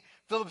 14:8,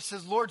 Philip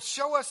says, Lord,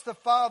 show us the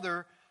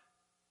Father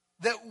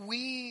that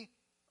we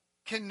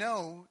can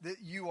know that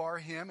you are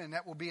him, and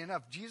that will be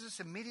enough. Jesus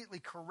immediately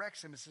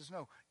corrects him and says,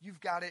 no, you've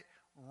got it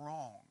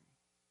wrong.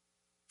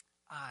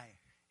 I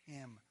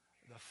am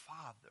the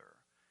Father.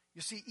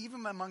 You see,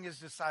 even among his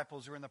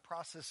disciples who are in the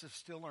process of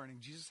still learning,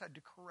 Jesus had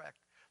to correct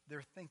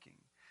their thinking.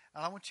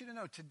 And I want you to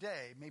know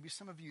today, maybe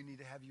some of you need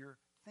to have your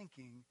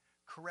thinking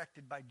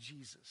corrected by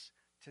Jesus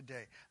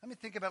today. Let me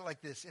think about it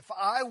like this. If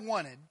I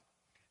wanted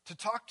to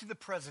talk to the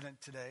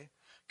president today,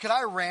 could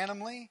I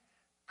randomly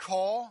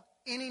call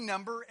any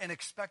number and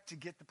expect to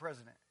get the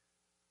president?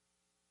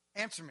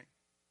 Answer me.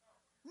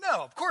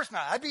 No, of course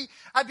not.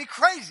 I'd be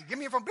crazy. Give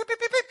me a phone. Beep, beep,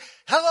 beep, beep.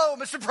 Hello,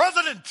 Mr.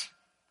 President.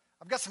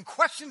 I've got some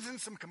questions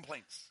and some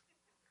complaints.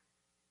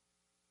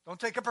 Don't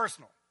take it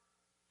personal.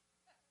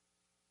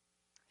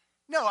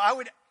 No,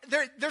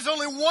 there's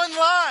only one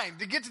line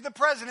to get to the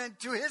president,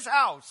 to his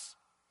house,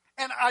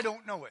 and I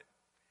don't know it.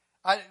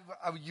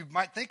 You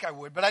might think I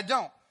would, but I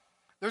don't.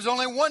 There's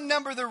only one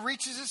number that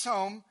reaches his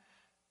home,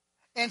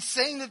 and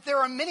saying that there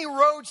are many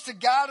roads to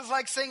God is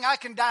like saying I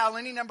can dial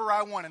any number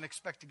I want and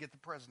expect to get the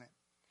president.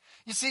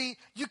 You see,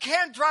 you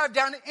can't drive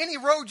down any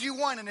road you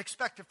want and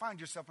expect to find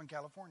yourself in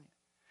California.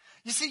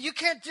 You see, you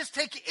can't just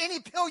take any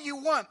pill you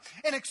want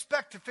and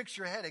expect to fix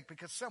your headache,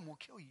 because some will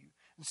kill you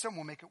and some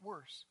will make it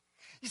worse.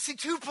 You see,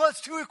 2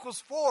 + 2 =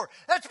 4.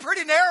 That's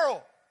pretty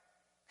narrow.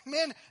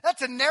 Man,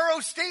 that's a narrow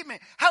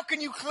statement. How can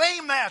you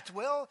claim that?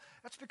 Well,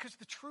 that's because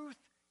the truth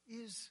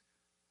is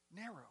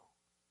narrow.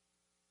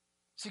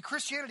 See,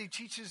 Christianity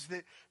teaches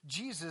that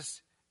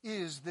Jesus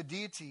is the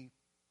deity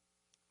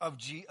of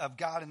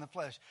God in the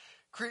flesh.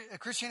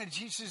 Christianity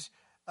teaches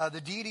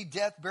the deity,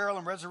 death, burial,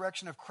 and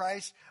resurrection of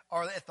Christ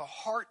are at the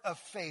heart of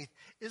faith.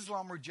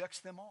 Islam rejects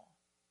them all.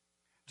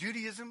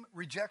 Judaism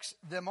rejects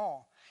them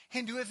all.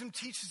 Hinduism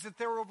teaches that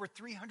there are over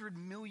 300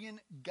 million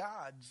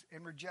gods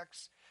and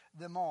rejects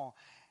them all.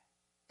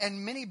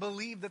 And many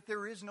believe that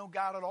there is no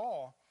God at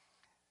all.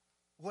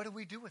 What do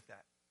we do with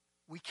that?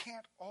 We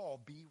can't all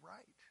be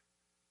right,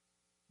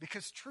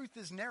 because truth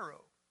is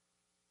narrow.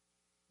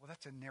 Well,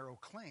 that's a narrow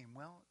claim.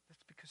 Well,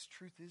 that's because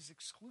truth is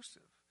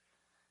exclusive.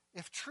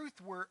 If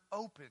truth were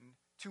open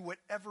to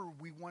whatever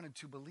we wanted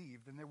to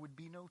believe, then there would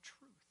be no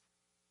truth.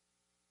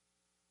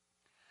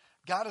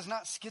 God is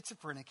not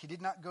schizophrenic. He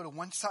did not go to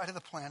one side of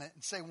the planet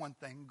and say one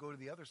thing and go to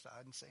the other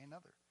side and say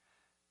another.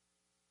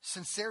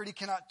 Sincerity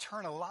cannot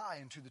turn a lie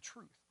into the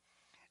truth.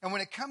 And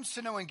when it comes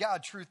to knowing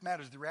God, truth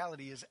matters. The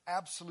reality is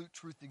absolute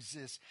truth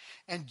exists.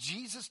 And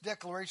Jesus'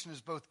 declaration is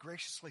both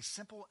graciously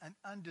simple and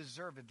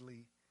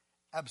undeservedly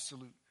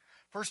absolute.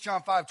 1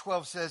 John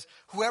 5:12 says,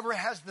 whoever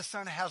has the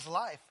Son has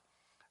life.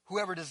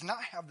 Whoever does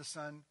not have the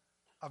Son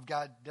of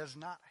God does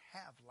not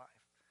have life.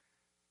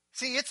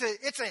 See,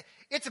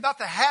 it's about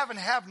the have and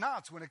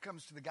have-nots when it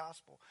comes to the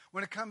gospel,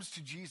 when it comes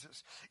to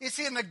Jesus. You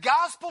see, and the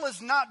gospel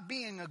is not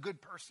being a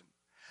good person.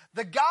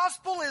 The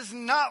gospel is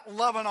not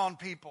loving on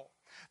people.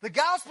 The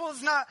gospel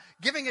is not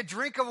giving a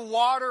drink of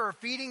water or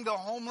feeding the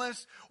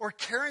homeless or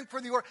caring for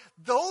the orphan.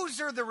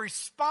 Those are the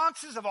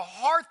responses of a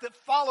heart that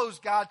follows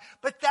God,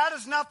 but that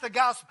is not the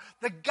gospel.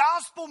 The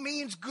gospel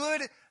means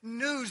good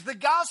news. The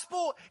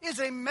gospel is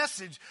a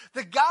message.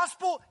 The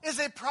gospel is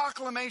a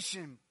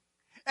proclamation.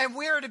 And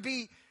we are to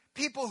be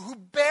people who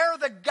bear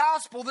the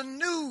gospel, the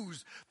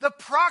news, the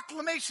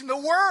proclamation, the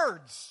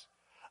words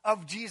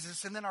of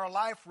Jesus. And then our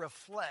life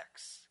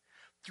reflects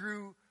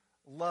through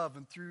love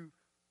and through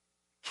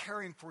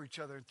caring for each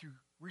other and through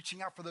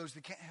reaching out for those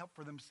that can't help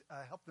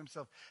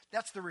themselves.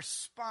 That's the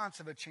response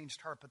of a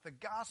changed heart. But the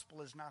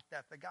gospel is not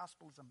that. The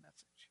gospel is a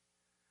message.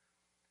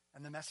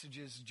 And the message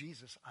is,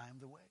 Jesus, I am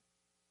the way.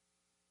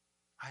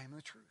 I am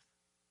the truth.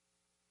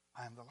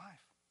 I am the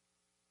life.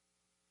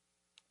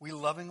 We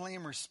lovingly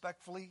and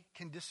respectfully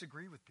can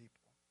disagree with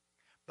people,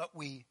 but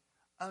we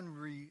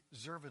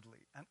unreservedly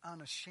and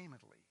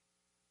unashamedly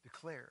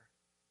declare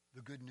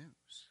the good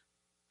news.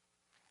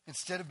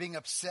 Instead of being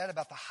upset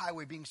about the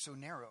highway being so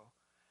narrow,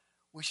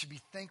 we should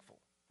be thankful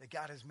that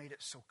God has made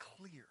it so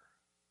clear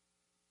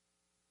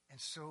and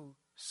so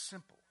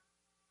simple.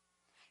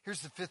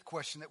 Here's the fifth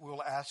question that we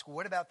will ask.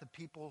 What about the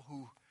people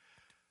who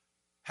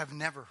have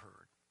never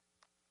heard?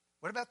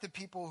 What about the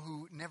people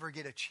who never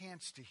get a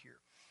chance to hear?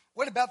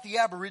 What about the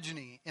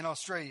Aborigine in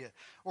Australia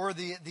or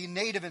the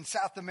native in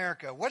South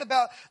America? What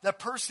about the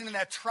person in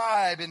that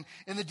tribe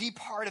in the deep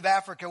heart of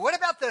Africa? What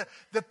about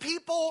the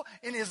people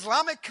in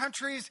Islamic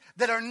countries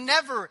that are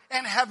never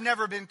and have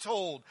never been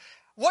told?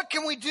 What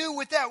can we do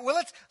with that?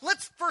 Well,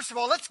 let's first of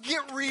all, let's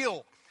get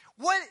real.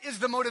 What is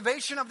the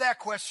motivation of that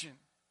question?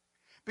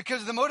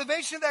 Because the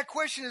motivation of that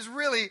question is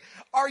really,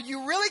 are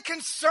you really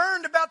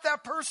concerned about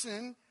that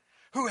person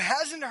who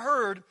hasn't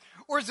heard,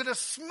 or is it a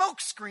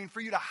smokescreen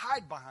for you to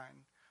hide behind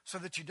so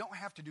that you don't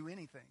have to do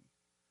anything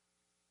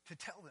to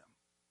tell them?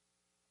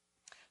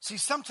 See,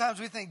 sometimes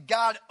we think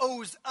God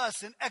owes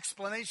us an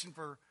explanation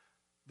for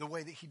the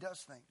way that he does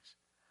things.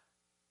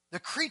 The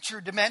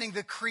creature demanding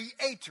the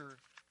creator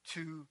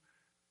to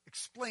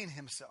explain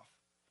himself.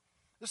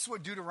 This is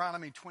what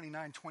Deuteronomy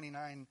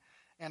 29:29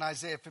 and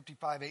Isaiah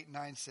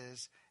 55:8-9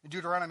 says. In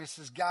Deuteronomy it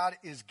says, God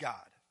is God.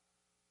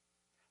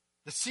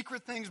 The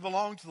secret things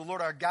belong to the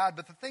Lord our God,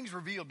 but the things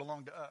revealed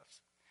belong to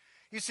us.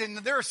 He's saying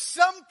that there are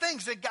some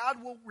things that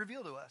God will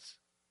reveal to us,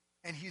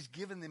 and he's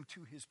given them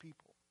to his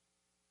people.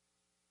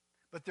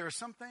 But there are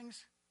some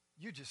things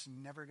you're just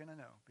never going to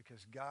know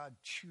because God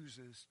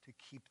chooses to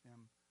keep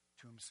them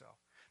to himself.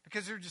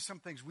 Because there are just some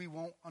things we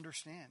won't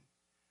understand.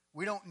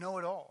 We don't know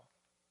it all.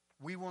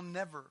 We will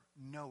never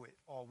know it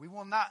all. We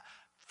will not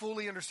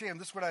fully understand.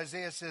 This is what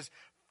Isaiah says.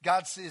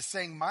 God is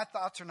saying, my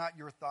thoughts are not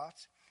your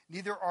thoughts.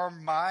 Neither are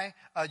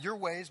your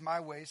ways my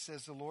ways,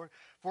 says the Lord.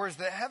 For as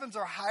the heavens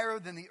are higher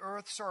than the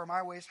earth, so are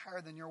my ways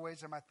higher than your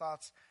ways, and my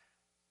thoughts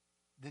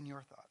than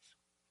your thoughts.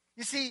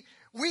 You see,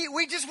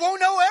 we just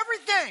won't know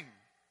everything.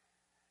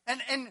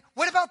 And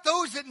what about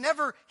those that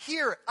never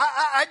hear?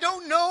 I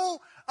don't know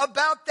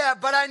about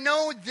that, but I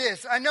know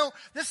this. I know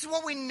this is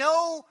what we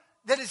know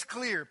that is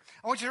clear.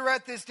 I want you to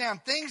write this down.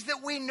 Things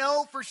that we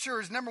know for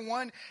sure is, number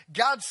one,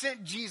 God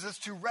sent Jesus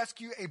to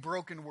rescue a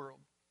broken world.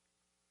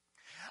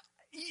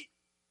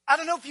 I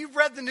don't know if you've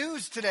read the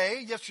news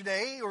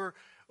yesterday, or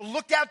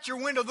looked out your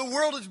window. The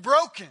world is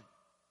broken.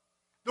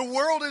 The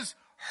world is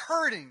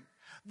hurting.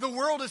 The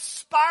world is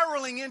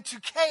spiraling into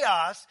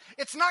chaos.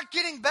 It's not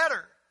getting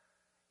better.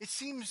 It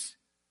seems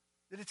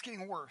that it's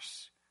getting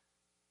worse.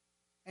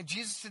 And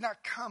Jesus did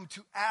not come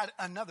to add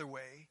another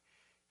way.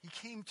 He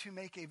came to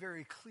make a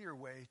very clear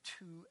way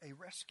to a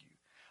rescue.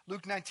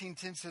 Luke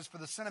 19:10 says, for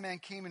the Son of Man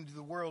came into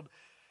the world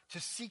to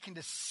seek and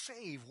to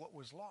save what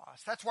was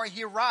lost. That's why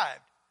he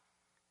arrived.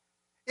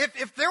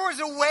 If there was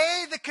a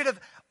way that could have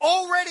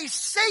already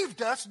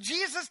saved us,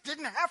 Jesus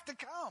didn't have to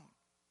come.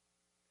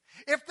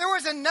 If there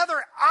was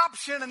another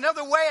option,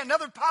 another way,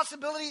 another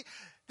possibility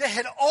that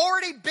had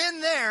already been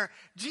there,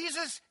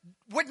 Jesus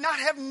would not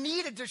have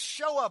needed to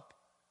show up.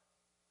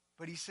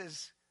 But he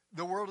says,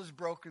 the world is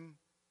broken.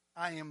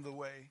 I am the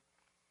way.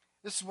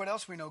 This is what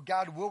else we know.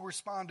 God will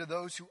respond to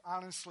those who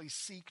honestly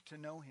seek to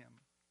know him.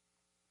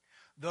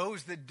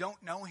 Those that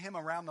don't know him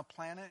around the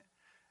planet,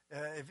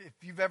 if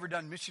you've ever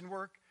done mission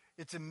work,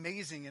 it's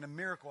amazing and a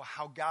miracle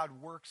how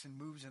God works and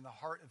moves in the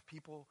heart of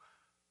people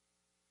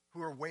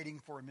who are waiting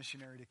for a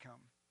missionary to come,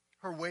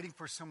 who are waiting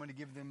for someone to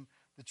give them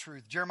the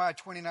truth. Jeremiah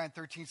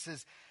 29:13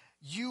 says,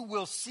 you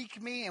will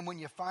seek me, and when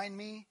you find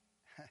me,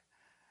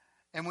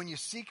 and when you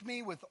seek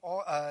me with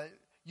all,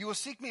 you will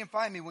seek me and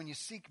find me when you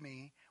seek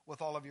me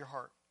with all of your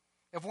heart.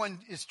 If one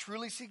is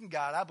truly seeking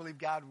God, I believe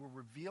God will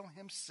reveal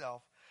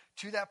himself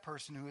to that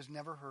person who has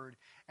never heard,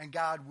 and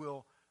God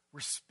will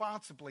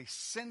responsibly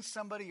send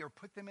somebody or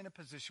put them in a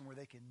position where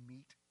they can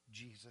meet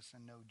Jesus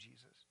and know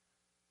Jesus.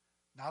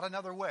 Not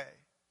another way,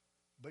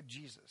 but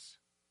Jesus.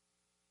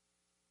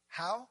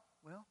 How?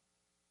 Well,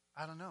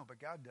 I don't know, but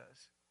God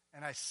does.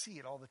 And I see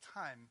it all the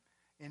time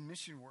in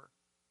mission work.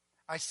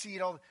 I see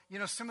it all. You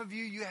know, some of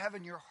you have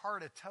in your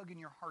heart a tug in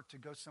your heart to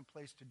go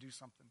someplace to do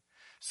something.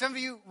 Some of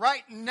you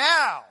right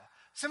now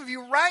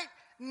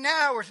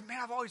are, man,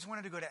 I've always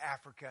wanted to go to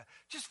Africa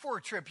just for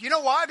a trip. You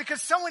know why?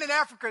 Because someone in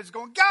Africa is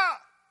going, God,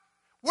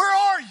 where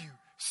are you?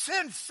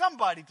 Send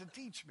somebody to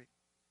teach me.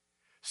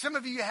 Some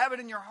of you have it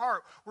in your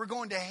heart. We're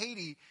going to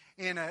Haiti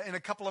in a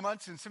couple of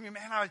months. And some of you,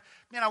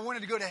 I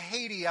wanted to go to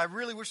Haiti. I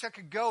really wish I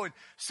could go. And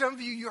some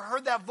of you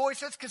heard that voice.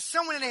 That's because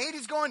someone in Haiti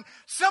is going,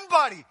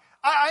 somebody,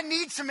 I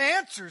need some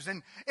answers.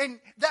 And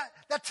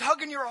that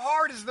tug in your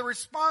heart is the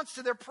response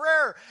to their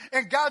prayer.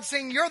 And God's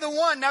saying, you're the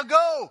one, now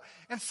go.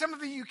 And some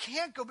of you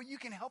can't go, but you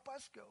can help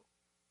us go.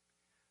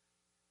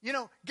 You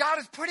know, God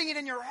is putting it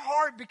in your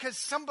heart because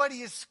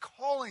somebody is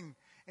calling.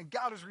 And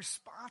God is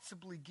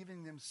responsibly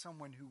giving them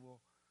someone who will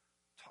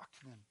talk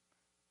to them.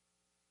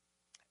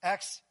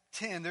 Acts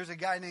 10, there's a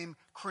guy named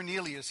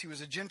Cornelius. He was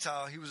a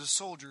Gentile. He was a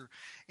soldier.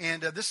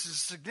 And this is a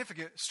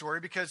significant story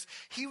because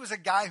he was a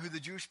guy who the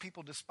Jewish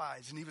people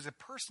despised. And he was a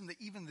person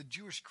that even the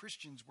Jewish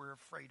Christians were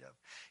afraid of.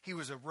 He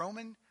was a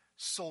Roman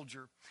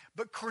soldier.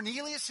 But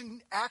Cornelius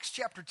in Acts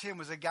chapter 10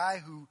 was a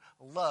guy who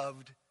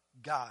loved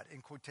God,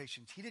 in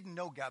quotations. He didn't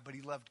know God, but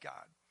he loved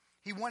God.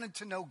 He wanted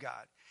to know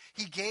God.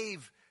 He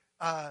gave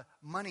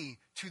money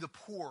to the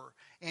poor,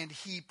 and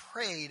he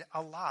prayed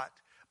a lot,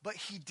 but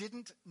he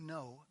didn't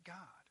know God.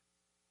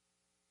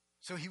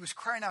 So he was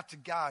crying out to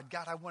God,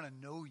 God, I want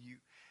to know you.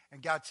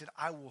 And God said,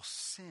 I will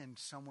send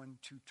someone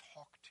to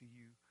talk to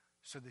you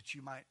so that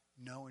you might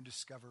know and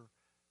discover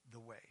the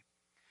way.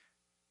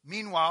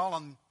 Meanwhile,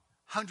 on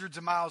hundreds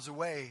of miles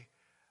away,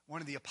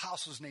 one of the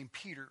apostles named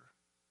Peter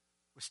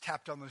was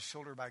tapped on the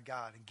shoulder by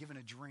God and given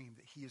a dream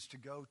that he is to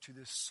go to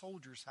this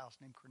soldier's house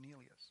named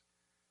Cornelius.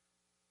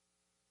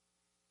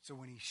 So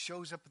when he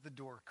shows up at the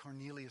door,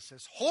 Cornelius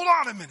says, hold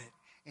on a minute.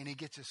 And he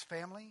gets his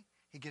family,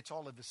 he gets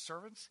all of his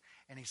servants,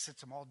 and he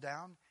sits them all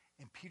down.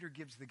 And Peter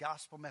gives the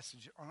gospel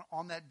message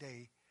on that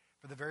day.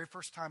 For the very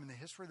first time in the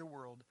history of the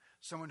world,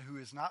 someone who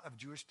is not of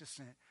Jewish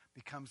descent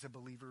becomes a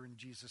believer in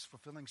Jesus,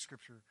 fulfilling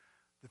Scripture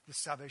that the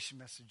salvation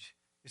message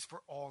is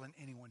for all and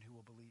anyone who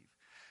will believe.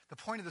 The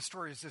point of the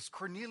story is this.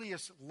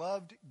 Cornelius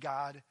loved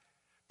God,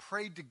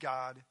 prayed to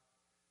God,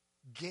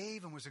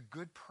 gave and was a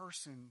good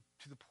person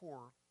to the poor,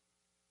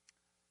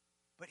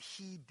 but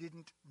he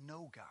didn't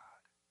know God.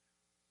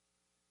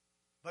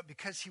 But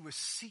because he was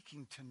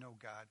seeking to know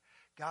God,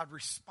 God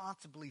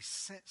responsibly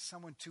sent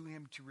someone to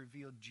him to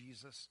reveal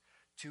Jesus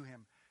to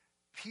him.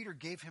 Peter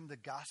gave him the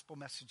gospel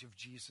message of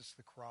Jesus,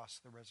 the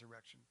cross, the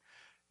resurrection.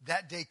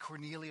 That day,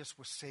 Cornelius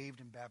was saved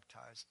and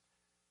baptized.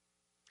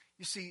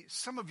 You see,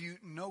 some of you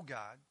know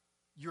God.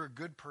 You're a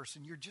good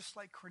person. You're just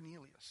like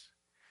Cornelius.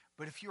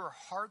 But if you're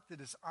a heart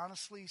that is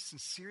honestly,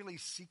 sincerely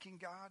seeking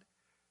God,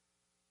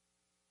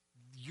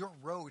 your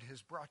road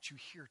has brought you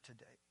here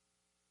today.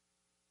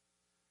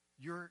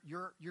 Your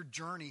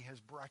journey has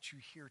brought you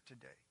here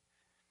today.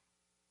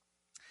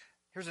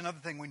 Here's another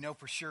thing we know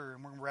for sure,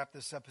 and we're going to wrap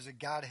this up, is that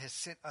God has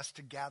sent us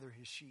to gather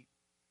his sheep.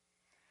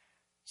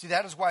 See,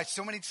 that is why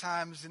so many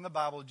times in the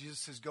Bible, Jesus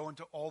says, go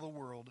into all the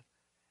world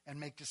and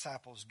make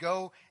disciples.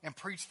 Go and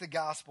preach the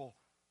gospel.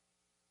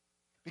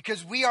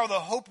 Because we are the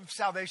hope of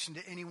salvation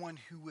to anyone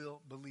who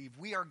will believe.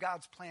 We are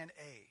God's plan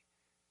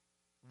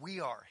A. We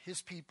are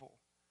his people.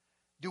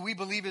 Do we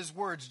believe his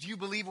words? Do you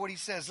believe what he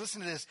says?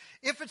 Listen to this.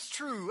 If it's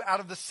true, out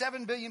of the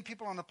 7 billion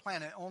people on the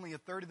planet, only a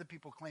third of the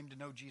people claim to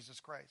know Jesus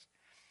Christ.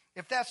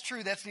 If that's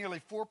true, that's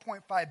nearly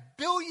 4.5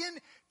 billion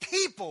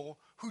people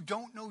who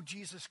don't know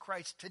Jesus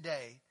Christ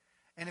today.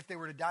 And if they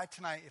were to die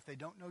tonight, if they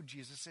don't know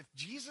Jesus, if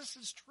Jesus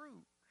is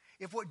true,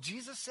 if what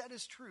Jesus said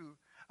is true,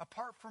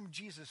 apart from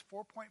Jesus,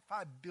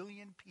 4.5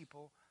 billion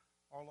people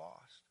are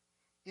lost.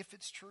 If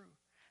it's true.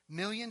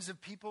 Millions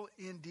of people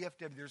in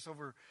DFW. There's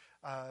over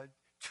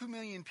 2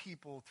 million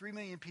people, 3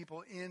 million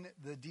people in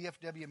the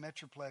DFW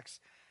Metroplex.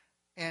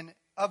 And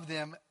of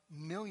them,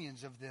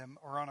 millions of them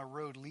are on a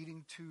road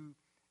leading to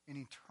an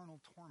eternal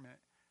torment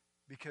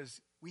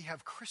because we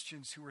have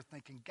Christians who are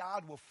thinking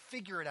God will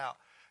figure it out.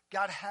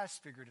 God has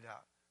figured it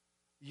out.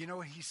 You know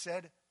what he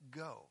said?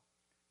 Go.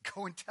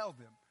 Go and tell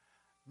them.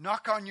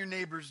 Knock on your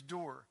neighbor's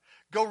door.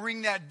 Go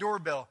ring that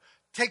doorbell.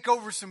 Take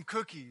over some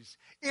cookies.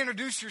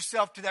 Introduce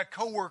yourself to that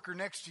coworker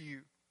next to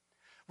you.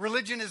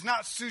 Religion is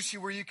not sushi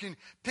where you can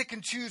pick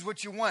and choose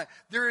what you want.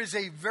 There is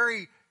a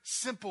very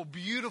simple,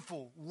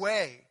 beautiful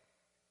way.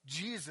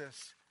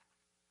 Jesus.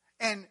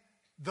 And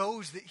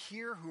those that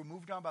hear, who are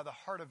moved on by the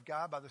heart of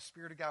God, by the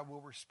Spirit of God,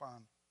 will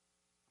respond.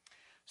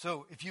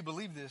 So if you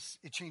believe this,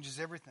 it changes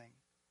everything.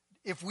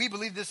 If we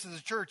believe this as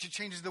a church, it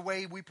changes the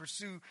way we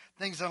pursue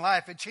things in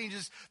life. It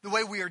changes the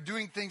way we are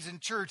doing things in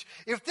church.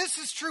 If this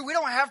is true, we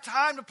don't have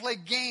time to play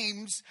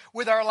games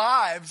with our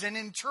lives and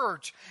in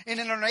church and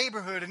in our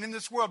neighborhood and in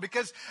this world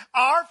because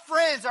our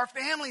friends, our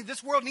family,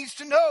 this world needs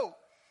to know.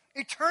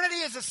 Eternity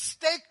is at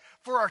stake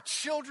for our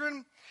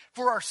children,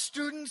 for our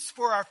students,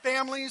 for our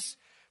families,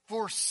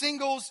 for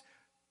singles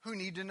who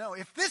need to know.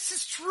 If this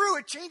is true,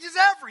 it changes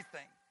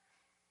everything.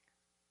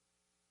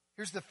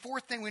 Here's the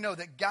fourth thing we know,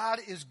 that God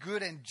is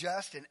good and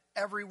just and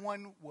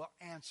everyone will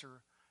answer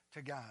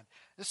to God.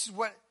 This is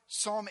what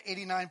Psalm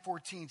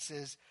 89:14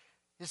 says.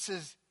 It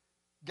says,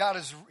 God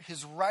is,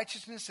 his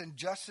righteousness and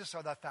justice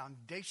are the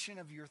foundation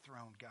of your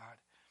throne, God.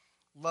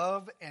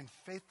 Love and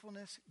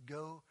faithfulness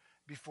go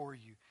before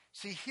you.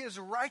 See, he is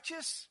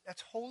righteous,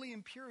 that's holy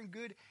and pure and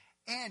good,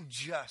 and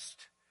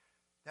just.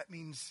 That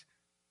means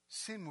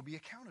sin will be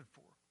accounted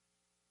for.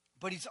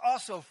 But he's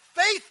also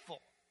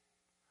faithful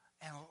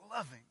and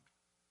loving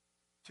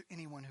to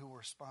anyone who will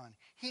respond.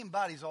 He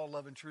embodies all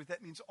love and truth.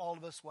 That means all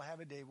of us will have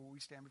a day where we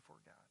stand before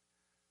God.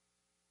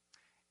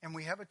 And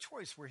we have a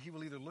choice where he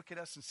will either look at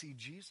us and see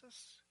Jesus,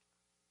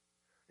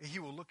 or he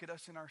will look at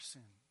us in our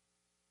sin.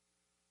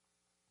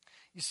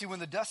 You see, when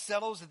the dust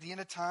settles at the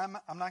end of time,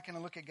 I'm not going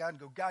to look at God and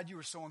go, God, you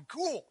were so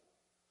uncool.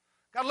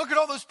 God, look at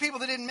all those people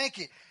that didn't make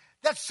it.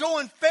 That's so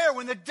unfair.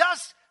 When the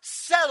dust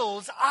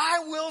settles,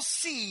 I will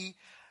see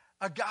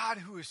a God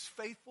who is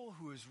faithful,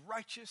 who is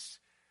righteous,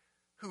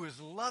 who is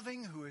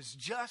loving, who is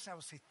just. I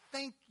will say,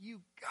 thank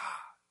you,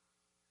 God,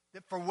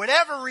 that for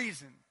whatever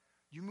reason,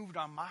 you moved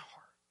on my heart.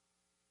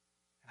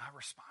 And I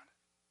responded.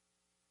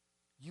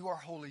 You are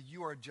holy.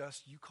 You are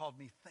just. You called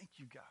me. Thank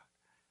you, God.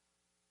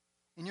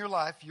 In your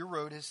life, your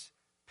road has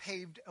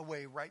paved a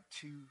way right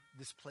to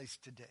this place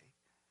today.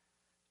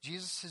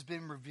 Jesus has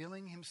been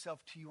revealing himself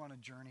to you on a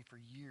journey for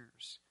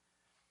years.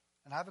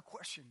 And I have a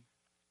question.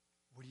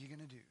 What are you going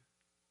to do?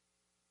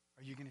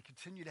 Are you going to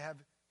continue to have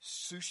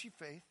sushi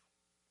faith?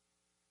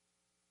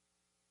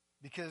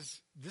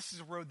 Because this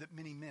is a road that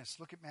many miss.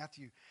 Look at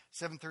Matthew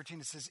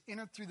 7:13. It says,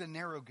 enter through the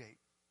narrow gate.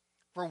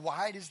 For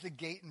wide is the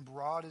gate and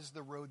broad is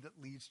the road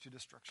that leads to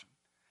destruction.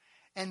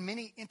 And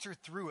many enter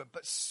through it.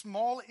 But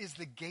small is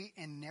the gate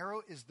and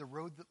narrow is the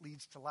road that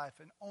leads to life.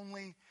 And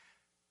only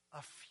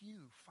a few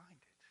find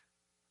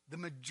it. The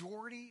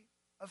majority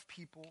of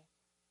people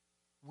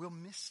will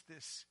miss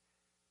this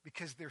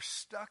because they're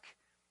stuck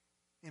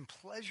in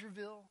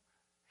Pleasureville,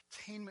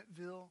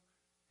 Attainmentville,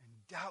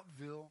 and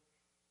Doubtville.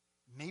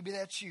 Maybe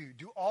that's you.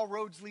 Do all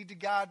roads lead to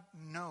God?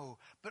 No.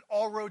 But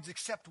all roads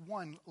except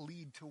one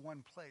lead to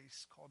one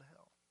place called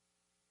hell.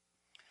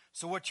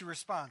 So what's your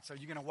response? Are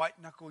you going to white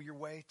knuckle your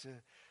way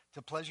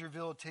to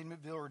Pleasureville,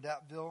 Attainmentville, or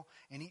Doubtville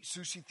and eat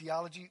sushi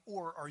theology?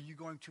 Or are you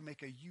going to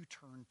make a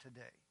U-turn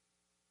today?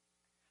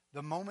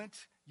 The moment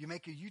you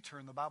make a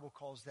U-turn, the Bible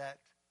calls that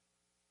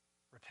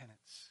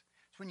repentance.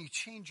 It's when you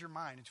change your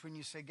mind. It's when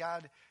you say,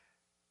 God,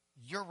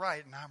 you're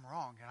right and I'm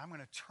wrong. And I'm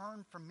going to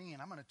turn from me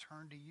and I'm going to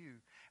turn to you.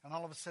 And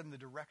all of a sudden the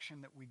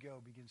direction that we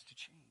go begins to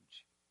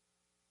change.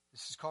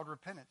 This is called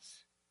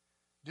repentance.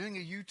 Doing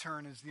a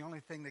U-turn is the only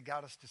thing that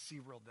got us to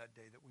SeaWorld that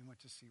day that we went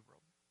to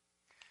SeaWorld.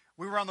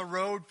 We were on the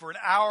road for an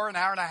hour and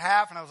a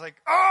half, and I was like,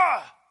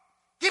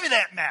 give me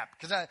that map.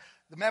 Because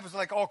the map was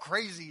like all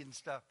crazy and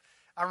stuff.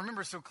 I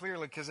remember so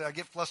clearly because I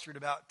get flustered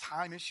about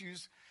time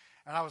issues.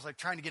 And I was like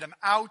trying to get them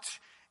out.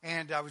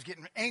 And I was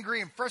getting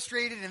angry and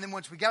frustrated. And then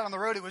once we got on the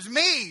road, it was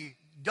me,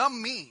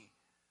 dumb me,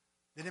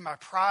 that in my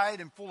pride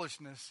and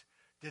foolishness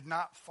did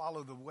not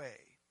follow the way.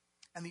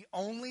 And the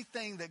only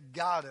thing that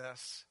got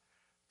us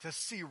to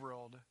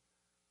SeaWorld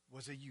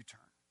was a U-turn.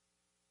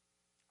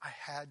 I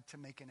had to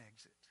make an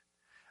exit.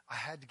 I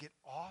had to get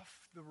off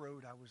the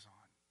road I was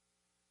on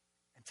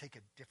and take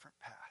a different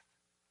path.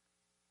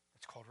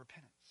 It's called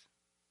repentance.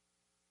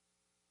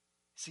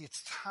 See,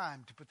 it's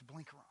time to put the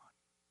blinker on.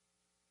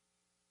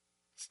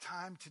 It's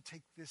time to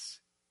take this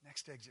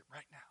next exit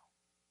right now.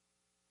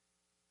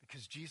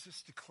 Because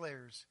Jesus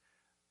declares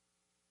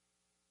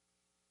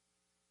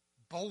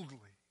boldly,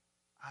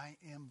 I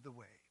am the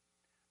way,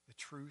 the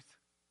truth,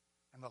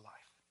 and the life.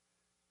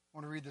 I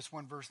want to read this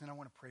one verse, and then I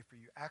want to pray for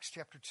you. Acts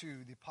chapter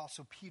 2, the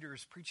Apostle Peter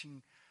is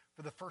preaching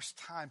for the first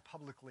time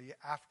publicly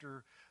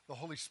after the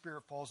Holy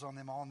Spirit falls on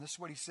them all. And this is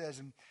what he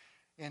says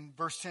in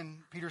verse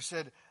 10. Peter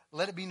said,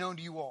 let it be known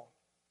to you all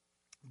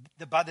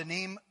that by the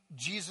name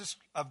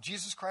of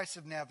Jesus Christ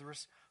of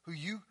Nazareth, who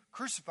you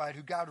crucified,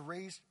 who God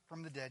raised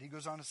from the dead. He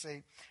goes on to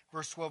say,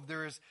 verse 12,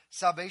 there is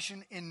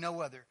salvation in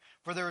no other.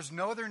 For there is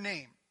no other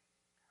name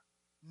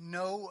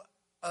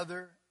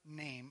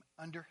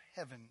under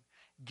heaven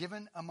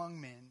given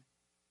among men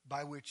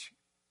by which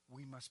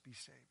we must be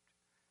saved.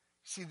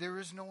 See, there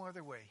is no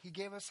other way. He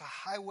gave us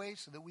a highway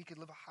so that we could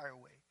live a higher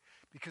way.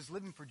 Because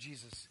living for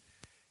Jesus,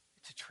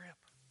 it's a trip.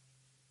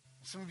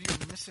 Some of you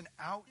are missing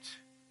out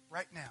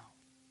right now.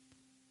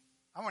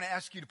 I want to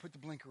ask you to put the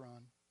blinker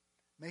on,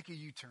 make a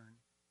U-turn,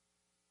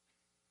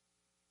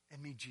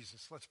 and meet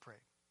Jesus. Let's pray.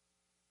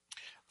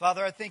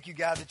 Father, I thank you,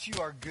 God, that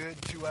you are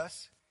good to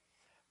us.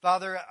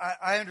 Father,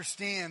 I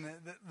understand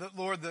that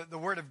Lord, the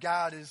Word of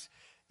God is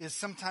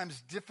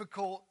sometimes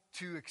difficult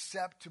to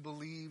accept, to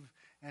believe,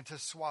 and to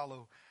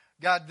swallow.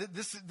 God,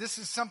 this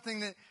is something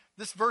that,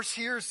 this verse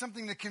here is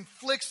something that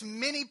conflicts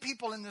many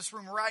people in this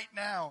room right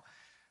now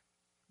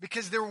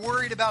because they're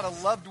worried about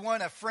a loved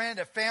one, a friend,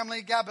 a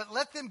family, God, but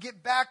let them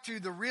get back to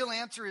the real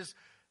answer is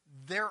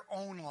their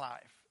own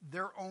life,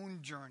 their own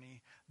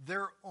journey,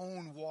 their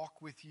own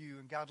walk with you.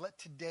 And God, let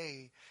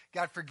today,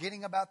 God,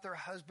 forgetting about their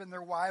husband,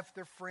 their wife,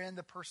 their friend,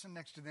 the person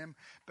next to them,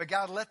 but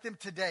God, let them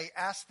today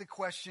ask the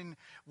question,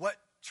 what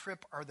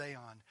trip are they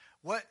on?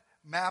 What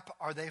map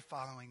are they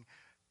following?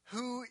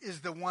 Who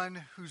is the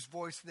one whose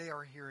voice they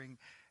are hearing?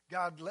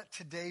 God, let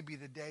today be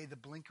the day the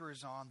blinker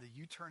is on, the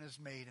U-turn is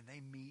made, and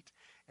they meet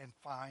and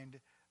find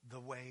the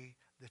way,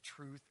 the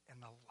truth,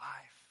 and the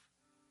life.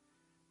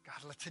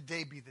 God, let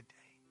today be the day.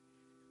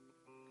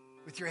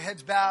 with your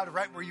heads bowed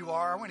right where you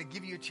are, I want to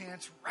give you a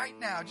chance right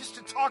now just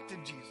to talk to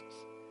Jesus.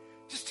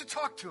 Just to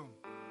talk to him.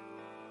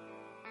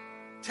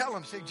 Tell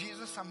him, say,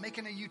 Jesus, I'm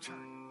making a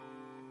U-turn.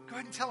 Go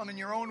ahead and tell him in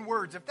your own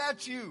words. If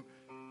that's you,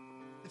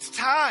 it's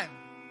time.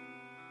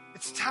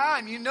 It's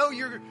time. You know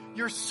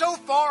you're so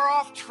far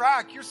off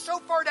track. You're so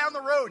far down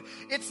the road.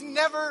 It's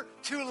never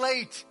too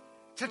late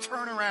to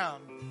turn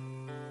around.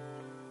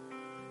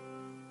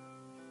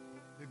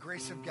 The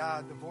grace of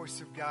God, the voice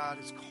of God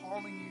is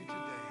calling you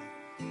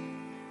today.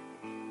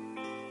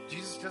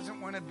 Jesus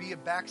doesn't want to be a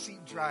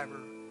backseat driver.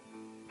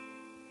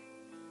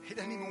 He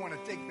doesn't even want to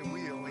take the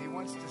wheel. He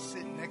wants to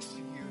sit next to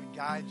you and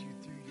guide you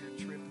through your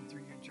trip and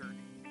through your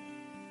journey.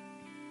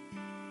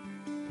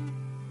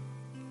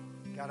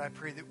 God, I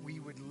pray that we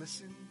would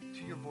listen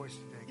to your voice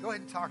today. Go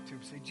ahead and talk to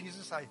him. Say,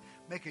 Jesus, I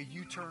make a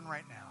U-turn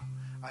right now.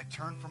 I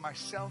turn from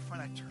myself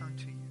and I turn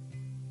to you.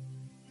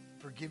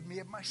 Forgive me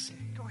of my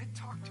sin. Go ahead and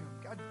talk to him.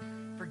 God,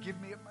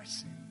 forgive me of my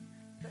sin.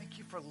 Thank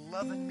you for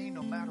loving me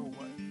no matter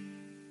what.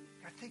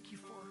 God, thank you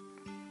for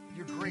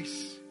your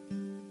grace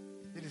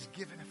that is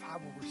given if I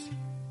will receive it.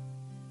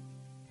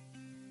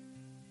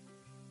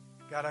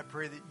 God, I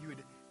pray that you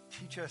would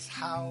teach us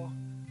how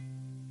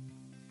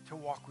to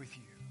walk with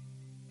you,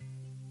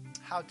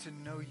 how to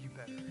know you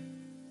better,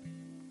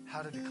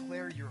 how to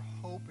declare your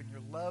hope and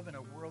your love in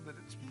a world that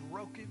is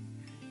broken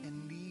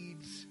and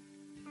needs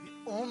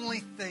the only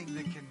thing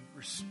that can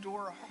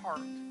restore a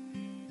heart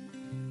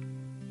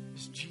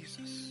is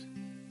Jesus.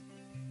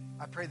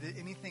 I pray that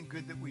anything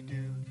good that we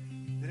do,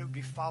 that it would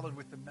be followed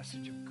with the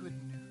message of good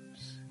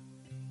news.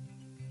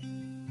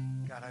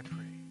 God, I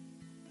pray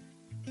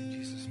in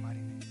Jesus' mighty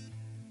name.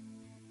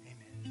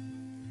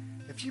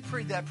 Amen. If you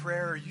prayed that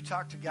prayer or you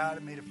talked to God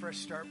and made a fresh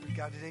start with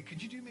God today,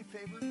 could you do me a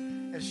favor?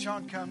 As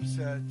Sean comes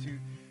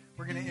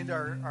we're going to end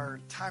our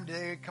time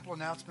today, a couple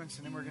announcements,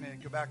 and then we're going to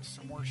go back to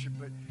some worship.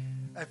 But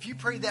if you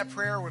prayed that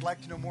prayer or would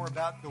like to know more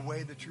about the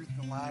way, the truth, and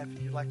the life, and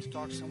you'd like to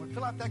talk to someone,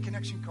 fill out that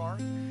connection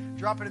card,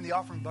 drop it in the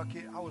offering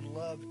bucket. I would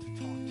love to talk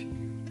to you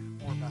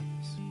more about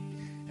this.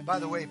 And by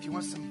the way, if you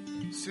want some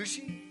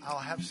sushi, I'll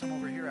have some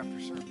over here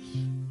after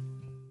service.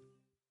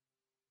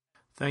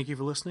 Thank you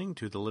for listening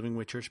to the Living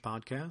Way Church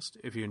podcast.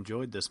 If you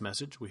enjoyed this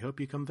message, we hope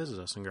you come visit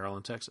us in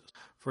Garland, Texas.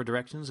 For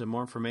directions and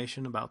more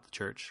information about the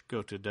church,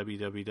 go to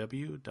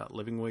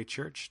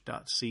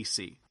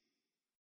www.livingwaychurch.cc.